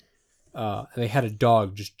they had a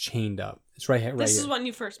dog just chained up. It's right here. This is when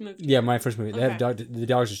you first moved. Yeah, my first movie. They had a dog. The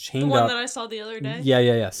dog was just chained The one up. that I saw the other day.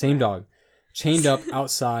 Yeah. Same dog. chained up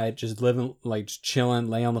outside, just living, like, just chilling,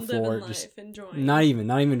 laying on the floor, life, just enjoying. not even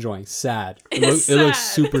enjoying. Sad. It It's looks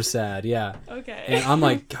sad. super sad. Yeah. Okay. And I'm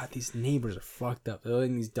like, God, these neighbors are fucked up. They're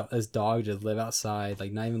letting this dog just live outside,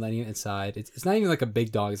 like not even letting it inside. It's not even like a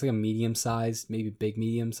big dog. It's like a medium-sized, maybe big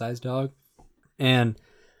medium-sized dog. And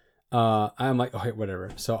I'm like, okay,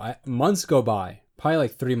 whatever. So months go by, probably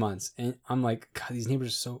like 3 months, and I'm like, God, these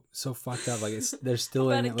neighbors are so fucked up. Like they're still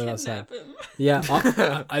letting it live outside. Him. Yeah,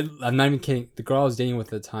 I'm not even kidding. The girl I was dating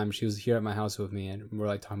with at the time, she was here at my house with me, and we're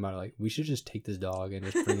like talking about it, like we should just take this dog and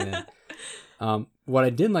just bring it in. What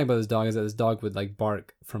I didn't like about this dog is that this dog would like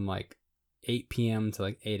bark from like 8 p.m. to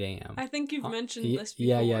like 8 a.m. I think you've mentioned this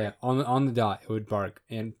before. Yeah. On the dot, it would bark,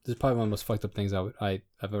 and this is probably one of the most fucked up things I've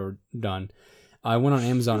ever done. I went on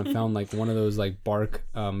Amazon and found like one of those like bark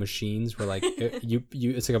machines where like it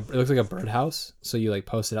looks like a birdhouse. So you like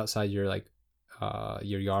post it outside your like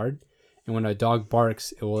your yard, and when a dog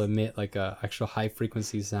barks, it will emit like a actual high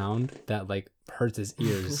frequency sound that like hurts its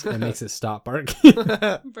ears and makes it stop barking.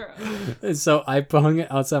 Bro. And so I hung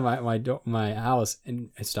it outside my house, and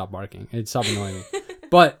it stopped barking. It stopped annoying me.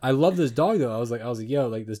 But I love this dog though. I was like, yo,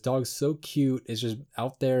 like this dog's so cute. It's just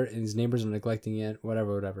out there, and his neighbors are neglecting it.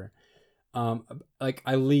 Whatever. Like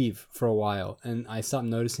I leave for a while, and I stopped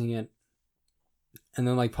noticing it. And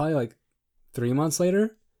then like probably like 3 months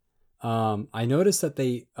later, I noticed that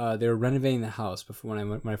they were renovating the house before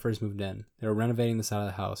when I first moved in. They were renovating the side of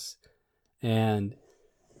the house, and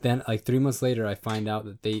then like 3 months later, I find out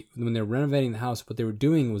that when they were renovating the house, what they were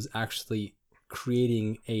doing was actually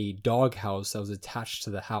creating a dog house that was attached to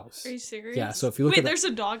the house. Are you serious? Yeah. So if you look there's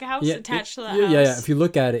a dog house attached to that house. Yeah. If you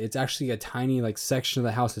look at it, it's actually a tiny like section of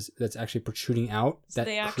the house that's actually protruding out. So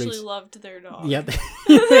they actually loved their dog. Yeah.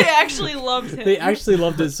 They actually loved him. They actually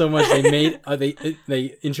loved it so much they made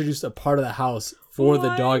they introduced a part of the house for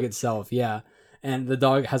the dog itself. Yeah. And the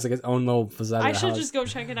dog has like its own little facade. I should just go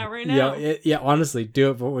check it out right now. Yeah. Honestly, do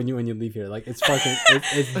it. But when you leave here, like it's fucking,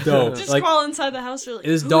 it's dope. Just like, crawl inside the house. Like,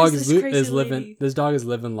 this dog is living. living. This dog is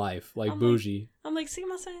living life like bougie. I'm like, see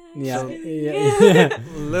my son. Yeah.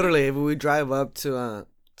 Literally, if we drive up to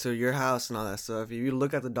your house and all that stuff, if you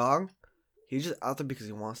look at the dog, he's just out there because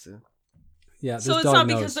he wants to. Yeah. So it's not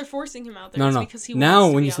because they're forcing him out there. No. It's because he now wants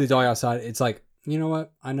to when be you see out the dog outside, it's like, you know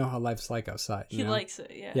what? I know how life's like outside. He likes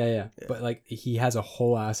it, yeah. Yeah. But like he has a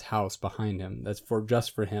whole ass house behind him that's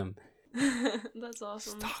just for him. That's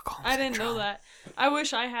awesome. I didn't know that. I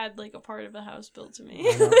wish I had like a part of the house built to me.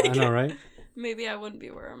 I know, right? Maybe I wouldn't be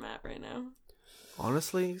where I'm at right now.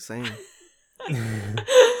 Honestly, same.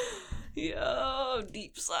 Yo,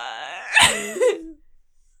 deep sigh.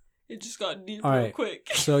 It just got deep real quick.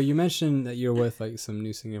 So you mentioned that you're with like some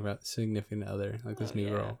new significant other, like this new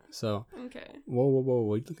girl. So okay. Whoa! What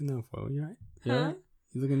are you looking down for? You alright? Huh?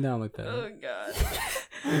 You looking down like that? Oh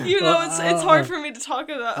God. You know, it's hard for me to talk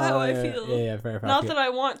about how I feel. Yeah, fair. Not that I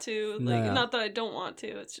want to, No. not that I don't want to.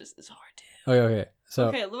 It's hard to. Okay. So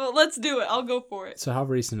okay, well, let's do it. I'll go for it. So how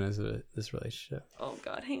recent is this relationship? Oh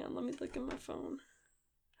God, hang on. Let me look at my phone.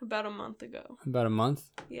 About a month ago. About a month?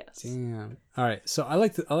 Yes. Damn. All right. So I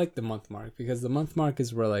like the month mark because the month mark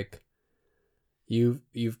is where like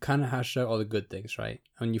you've kind of hashed out all the good things, right?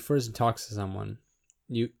 When you first talk to someone,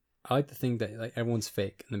 I like to think that like everyone's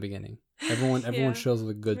fake in the beginning. Everyone shows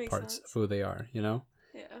the good parts of who they are, you know?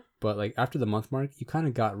 Yeah. But like after the month mark, you kind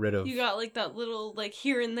of got rid of. You got like that little like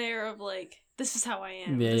here and there of like this is how I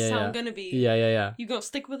am. Yeah, this is how I'm gonna be. Yeah. You gonna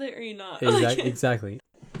stick with it or you not? Exactly.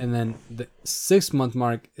 And then the 6 month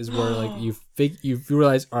mark is where like you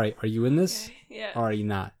realize, all right, are you in this? Okay, yeah. Or are you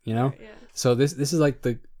not? You know? Yeah. So this is like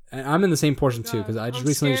and I'm in the same portion too because I just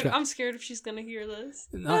recently. I'm scared if she's gonna hear this.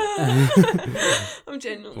 I'm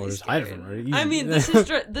genuinely just scared. hide from her. I mean, this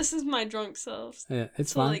is my drunk self. Yeah,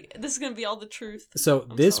 it's so, fine. Like, this is gonna be all the truth. So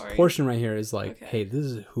this portion right here is like, hey, this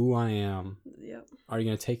is who I am. Yep. Are you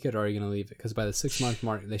gonna take it or are you gonna leave it? Because by the 6 month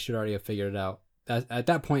mark, they should already have figured it out. At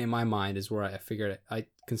that point in my mind is where I figured it. I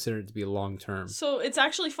consider it to be long term. So it's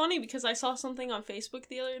actually funny because I saw something on Facebook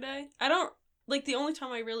the other day. I don't like the only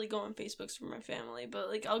time I really go on Facebook's for my family, but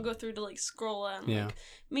like I'll go through to like scroll on like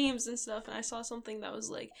memes and stuff, and I saw something that was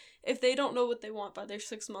like, if they don't know what they want by their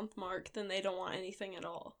 6 month mark, then they don't want anything at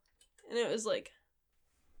all. And it was like,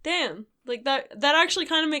 damn, like that actually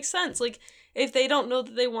kind of makes sense. Like if they don't know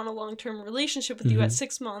that they want a long term relationship with you at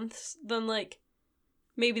 6 months, then like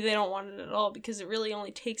maybe they don't want it at all because it really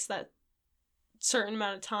only takes that certain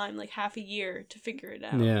amount of time, like half a year, to figure it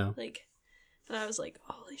out. Yeah. Like, and I was like,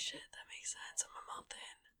 holy shit, that makes sense.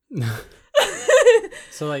 I'm a month in.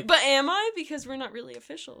 So like, but am I? Because we're not really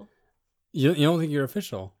official. You don't think you're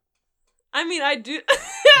official? I mean, I do.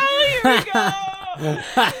 Oh, here we go.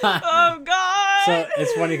 Oh God. So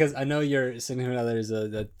it's funny because I know your significant other is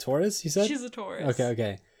a Taurus. You said She's a Taurus.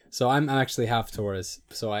 Okay. So I'm actually half Taurus,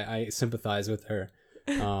 so I sympathize with her.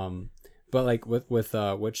 But like with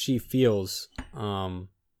what she feels,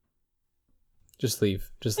 just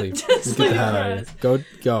leave. Just leave Get the hell out of here.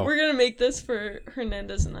 Go. We're gonna make this for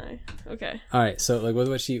Hernandez and I. Okay. All right. So like with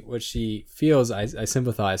what she feels, I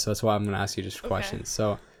sympathize. So that's why I'm gonna ask you just questions.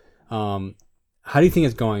 So, how do you think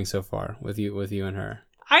it's going so far with you and her?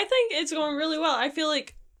 I think it's going really well. I feel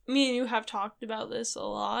like me and you have talked about this a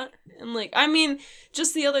lot. And, like, I mean,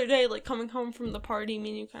 just the other day, like, coming home from the party,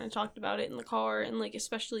 me and you kind of talked about it in the car. And, like,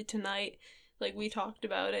 especially tonight, like, we talked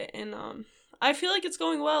about it. And, I feel like it's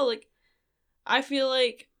going well. Like, I feel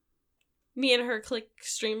like me and her click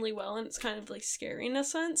extremely well. And it's kind of, like, scary in a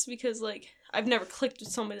sense. Because, like, I've never clicked with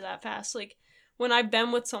somebody that fast. Like, when I've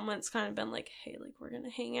been with someone, it's kind of been like, hey, like, we're gonna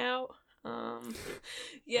hang out.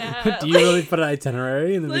 Yeah. Do you really put an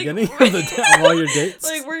itinerary in the beginning of all your dates?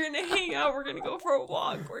 Like, we're gonna hang out, we're gonna go for a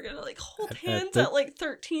walk, we're gonna like hold hands at like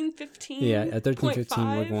 13:15. Yeah, at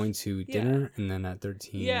 13:15 we're going to dinner, and then at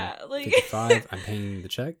 13:55 I'm paying the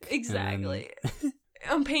check. Exactly.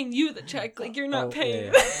 I'm paying you the check, like you're not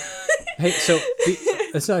paying. Yeah. Hey, so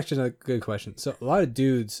that's actually a good question. So a lot of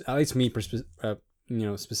dudes, at least me,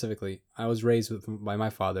 specifically, I was raised by my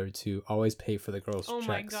father to always pay for the girls' checks. Oh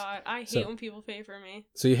my god, I hate when people pay for me.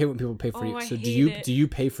 So you hate when people pay for you. So do you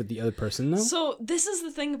pay for the other person though? So this is the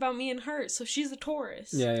thing about me and her. So she's a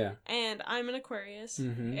Taurus. Yeah. And I'm an Aquarius.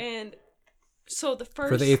 Mm-hmm. And so the first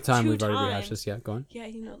for the 8th time we've already rehashed this. Yeah, go on. Yeah,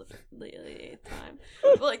 you know the 8th time.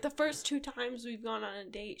 But like the first 2 times we've gone on a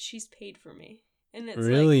date, she's paid for me, and it's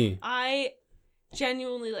really like, I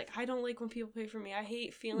genuinely, like, I don't like when people pay for me. I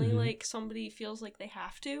hate feeling like somebody feels like they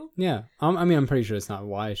have to. Yeah. I mean, I'm pretty sure it's not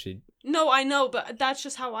why she... No, I know, but that's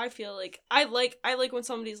just how I feel. Like, I like when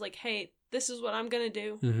somebody's like, hey, this is what I'm gonna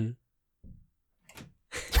do. Mm-hmm.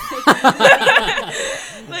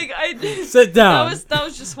 Like, I... Sit down! That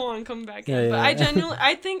was just Juan coming back in. But I genuinely...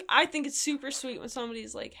 I think it's super sweet when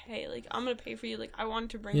somebody's like, hey, like, I'm gonna pay for you. Like, I wanted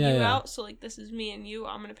to bring you out, so, like, this is me and you.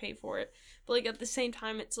 I'm gonna pay for it. But, like, at the same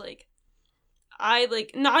time, it's like... I,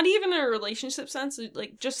 like, not even in a relationship sense,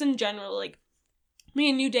 like, just in general, like, me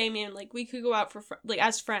and you, Damian, like, we could go out for, like,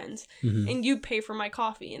 as friends, and you pay for my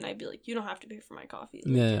coffee, and I'd be like, you don't have to pay for my coffee.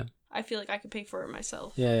 Like, yeah. I feel like I could pay for it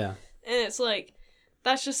myself. Yeah. And it's, like,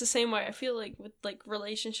 that's just the same way I feel, like, with, like,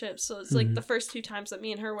 relationships. So it's, like, the first 2 times that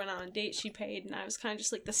me and her went on a date, she paid, and I was kind of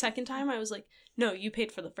just, like, the second time, I was like, no, you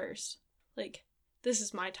paid for the first. Like... this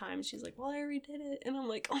is my time. She's like, well, I already did it. And I'm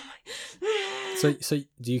like, oh my. So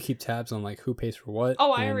do you keep tabs on, like, who pays for what?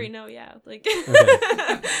 Oh, I already know, yeah. Like,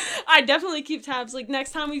 okay. I definitely keep tabs. Like,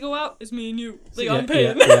 next time we go out, it's me and you. Like, I'm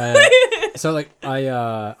paying. Yeah. So, like,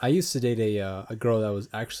 I used to date a girl that was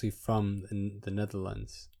actually from the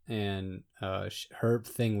Netherlands. And her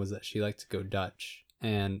thing was that she liked to go Dutch.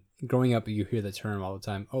 And growing up, you hear the term all the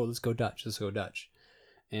time, oh, let's go Dutch.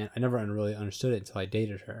 And I never really understood it until I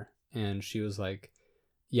dated her. And she was like,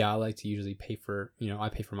 yeah, I like to usually pay for, I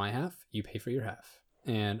pay for my half, you pay for your half.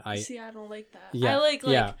 And I... See, I don't like that. Yeah, I like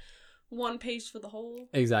one pays for the whole.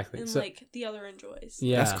 Exactly. And, like, the other enjoys.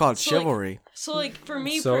 Yeah. That's called chivalry. Like, for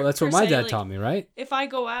me... So that's what my dad taught me, right? If I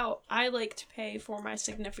go out, I like to pay for my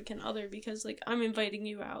significant other because, like, I'm inviting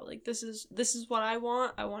you out. Like, this is what I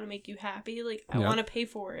want. I want to make you happy. Like, I want to pay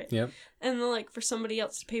for it. Yep. And then, like, for somebody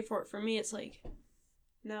else to pay for it for me, it's like,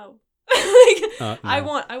 no. No. I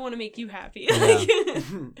want to make you happy. Yeah.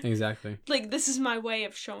 Exactly. Like, this is my way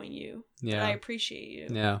of showing you that I appreciate you.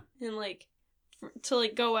 Yeah. And, like, to,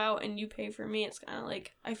 like, go out and you pay for me, it's kind of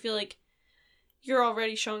like, I feel like you're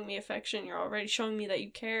already showing me affection. You're already showing me that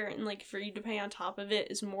you care. And, like, for you to pay on top of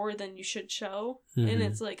it is more than you should show. And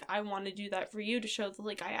it's like, I want to do that for you to show that,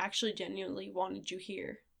 like, I actually genuinely wanted you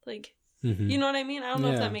here. Like, you know what I mean? I don't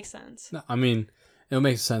know if that makes sense. No, I mean... it'll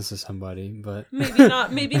make sense to somebody, but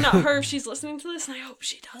maybe not her if she's listening to this, and I hope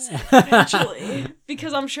she does it eventually.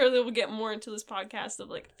 Because I'm sure they will get more into this podcast of,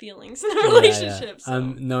 like, feelings and relationships. Yeah. So.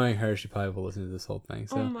 Knowing her, she probably will listen to this whole thing.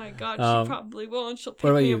 So. Oh my god, she probably will, and she'll pick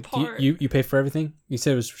what about me you? apart. You pay for everything? You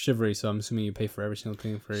said it was chivalry, so I'm assuming you pay for every single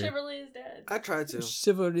thing for you. Chivalry is dead. I tried to.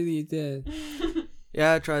 Chivalry is dead.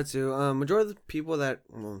 Yeah, I tried to. Majority of the people that,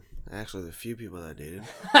 well, actually the few people that I dated,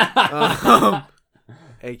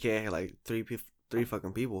 aka like three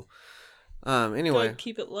fucking people. Anyway. Gotta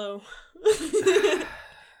keep it low.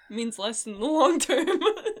 Means less in the long term.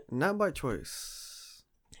 Not by choice.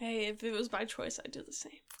 Hey, if it was by choice, I'd do the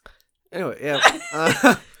same. Anyway, yeah.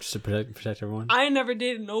 Just to protect everyone. I never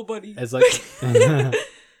dated nobody. It's like...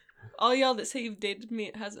 all y'all that say you've dated me,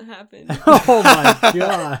 it hasn't happened. Oh my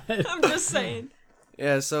god. I'm just saying.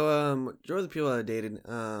 Yeah, so majority of the people I dated,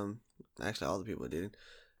 actually all the people dated.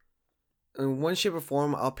 In one shape or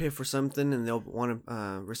form, I'll pay for something, and they'll want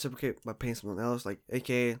to reciprocate by paying something else. Like,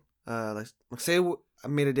 AKA, like say I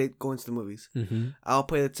made a date going to the movies. Mm-hmm. I'll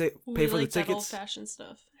pay pay for the That tickets. old-fashioned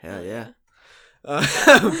stuff. Hell yeah.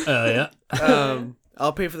 Yeah.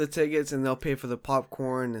 I'll pay for the tickets, and they'll pay for the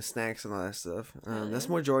popcorn, the snacks, and all that stuff. That's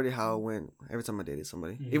majority how it went every time I dated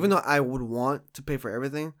somebody. Mm-hmm. Even though I would want to pay for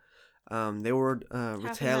everything, they would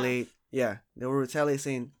retaliate. Yeah, they would retaliate,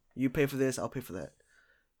 saying, "You pay for this, I'll pay for that."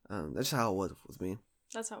 That's just how it was with me.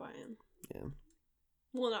 That's how I am. Yeah.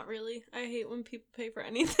 Well, not really. I hate when people pay for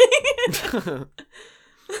anything.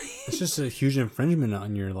 It's just a huge infringement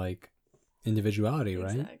on your like individuality,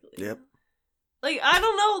 right? Exactly. Yep. Like, I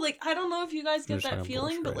don't know. Like, I don't know if you guys We're get just that talking feeling,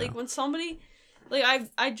 bullshit but right like now. when somebody, like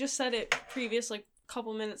I just said it previous like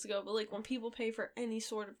couple minutes ago, but like when people pay for any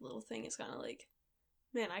sort of little thing, it's kind of like,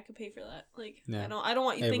 man, I could pay for that. Like, Yeah. I don't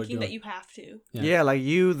want you Hey, we're thinking that doing- you have to. Yeah. Yeah, like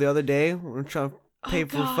you the other day when I'm trying to pay Oh,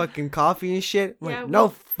 for God. fucking coffee and shit. I'm Yeah, like, no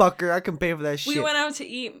well- fucker, I can pay for that shit. We went out to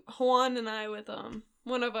eat, Juan and I, with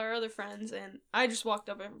one of our other friends, and I just walked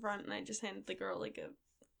up in front and I just handed the girl like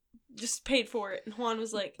just paid for it, and Juan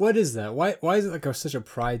was like, What is that? Why is it like such a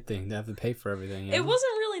pride thing to have to pay for everything? You it know?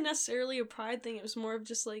 wasn't really necessarily a pride thing. It was more of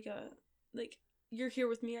just like you're here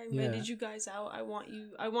with me. I invited Yeah. you guys out. I want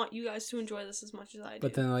you guys to enjoy this as much as I do.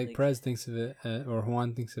 But then, like, Prez thinks of it, or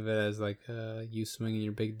Juan thinks of it as like you swinging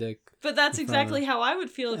your big dick. But that's in front of exactly how I would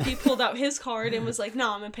feel if he pulled out his card and was like,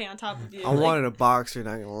 "No, I'm gonna pay on top of you." I Like, wanted a boxer,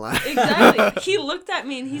 not gonna lie. exactly. He looked at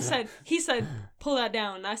me and he said, "Pull that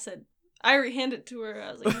down." And I said, I handed it to her.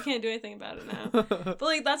 I was like, "You can't do anything about it now." But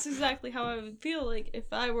like, that's exactly how I would feel like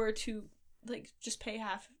if I were to like just pay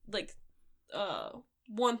half, like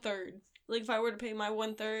 1/3. Like if I were to pay my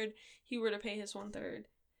 1/3, he were to pay his 1/3.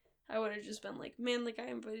 I would have just been like, man, like I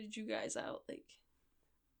invited you guys out, like,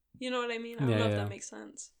 you know what I mean? I don't know if that makes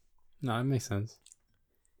sense. No, it makes sense.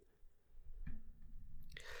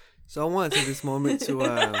 So I want to take this moment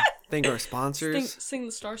to thank our sponsors. Sing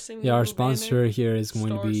the star, sing. Yeah, our Little Banner. sponsor here is going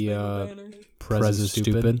to Star, be Spangled Banner. Prez is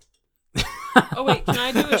Stupid. Oh wait, can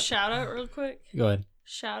I do a shout out real quick? Go ahead.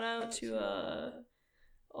 Shout out to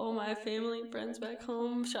all my family and friends back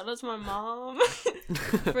home. Shout out to my mom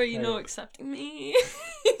for accepting me.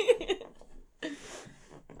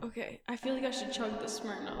 Okay, I feel like I should chug the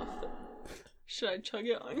Smirnoff. Should I chug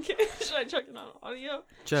it on camera? Should I chug it on audio?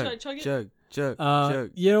 Should I chug it?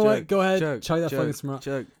 Chug. You know what? Go ahead. Chug that fucking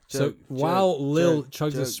Smirnoff. So while Lil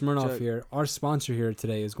chugs the Smirnoff here, our sponsor here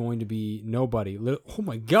today is going to be nobody. Oh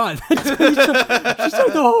my god! She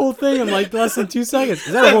chugged the whole thing in like less than 2 seconds.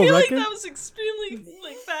 Is that a world I feel record? like that was extremely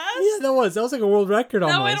fast. Yeah, that was like a world record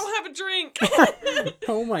almost. Now I don't have a drink.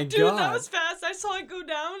 Oh my Dude, god! that was fast. I saw it go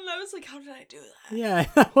down, and I was like, "How did I do that? Yeah,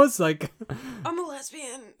 that was like. I'm a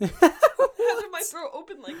lesbian. How did my throat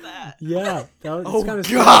open like that?" Yeah, that was Oh kind of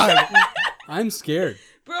god! I'm scared.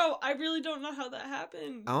 Bro, I really don't know how that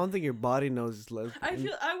happened. I don't think your body knows it's lesbian.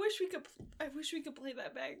 I wish we could play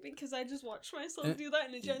that back because I just watched myself do that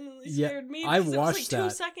and it genuinely Yeah, scared me. I because watched it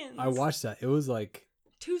was like 2 that. seconds. I watched that. It was like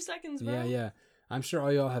 2 seconds, bro. yeah. I'm sure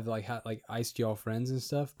all y'all have like iced y'all friends and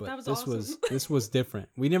stuff, but That was this awesome. this was different.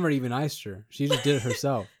 We never even iced her. She just did it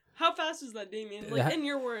herself. How fast was that, Damian? Like in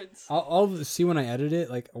your words. I'll see when I edit it,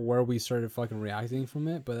 like where we started fucking reacting from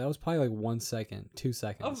it, but that was probably like 1 second, 2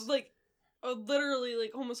 seconds. Of like literally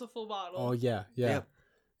like almost a full bottle. Oh yeah. Yep.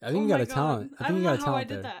 I think Oh you got my a talent. God. I think you I got a don't know how I talent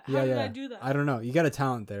did there. that. How Yeah, did yeah. I do that? I don't know. You got a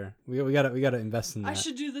talent there. We gotta invest in that. I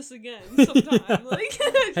should do this again sometime. Like,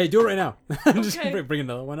 Hey, do it right now. Just Okay. bring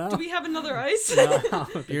another one out. do we have another ice? No.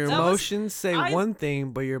 Your That was- emotions say I- one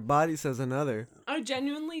thing, but your body says another. I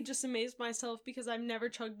genuinely just amazed myself because I've never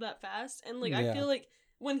chugged that fast, and like Yeah. I feel like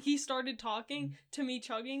when he started talking to me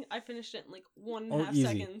chugging, I finished it in like 1.5 easy.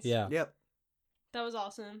 seconds. Yeah. Yep. That was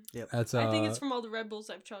awesome. That's I think it's from all the Red Bulls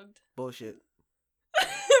I've chugged. Bullshit.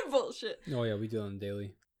 Bullshit. Oh yeah, we do them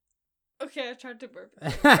daily. Okay, I tried to burp.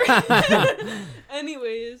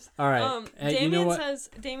 Anyways, All right. Hey, Damian you know what?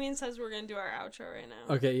 Damian says we're gonna do our outro right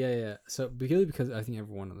now. Okay, yeah. So because I think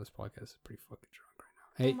everyone on this podcast is pretty fucking drunk right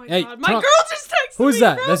now. Hey, Oh my hey, god, my turn on- girl just texted me. Who's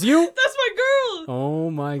that? Bro. That's you? That's my girl.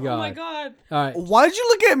 Oh my god. Oh my god. All right. Why did you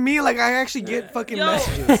look at me like I actually get fucking Yo.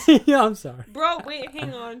 messages? Yeah, I'm sorry. Bro, wait,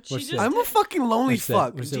 hang on. She What's just that? I'm a fucking lonely What'd she say?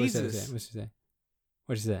 fuck. What'd she say? Jesus. What'd she say?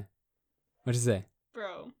 What'd she say? What'd she say?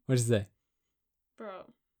 Bro. What'd she say? Bro.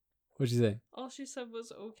 What'd she say? All she said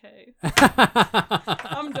was okay. All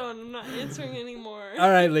I'm done. I'm not answering anymore.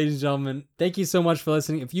 right, ladies and gentlemen, thank you so much for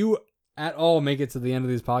listening. If you at all make it to the end of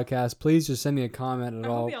these podcasts, please just send me a comment at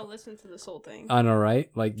I all. hope y'all listen to this whole thing. I know, right?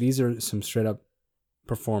 Like these are some straight up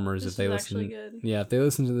performers This if they is listen. actually good. Yeah, if they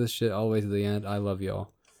listen to this shit all the way to the end, I love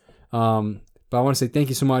y'all. But I want to say thank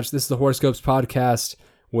you so much. This is the Horoscopes podcast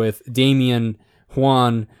with Damian,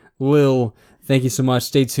 Juan, Lil. Thank you so much.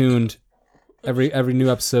 Stay tuned. Every new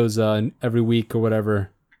episode's every week or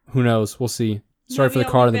whatever. Who knows? We'll see. Sorry for the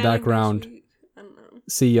car in the background. I don't know.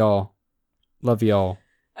 See y'all. Love y'all.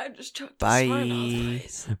 I just choked Bye. the smile on my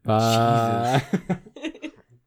face. Bye.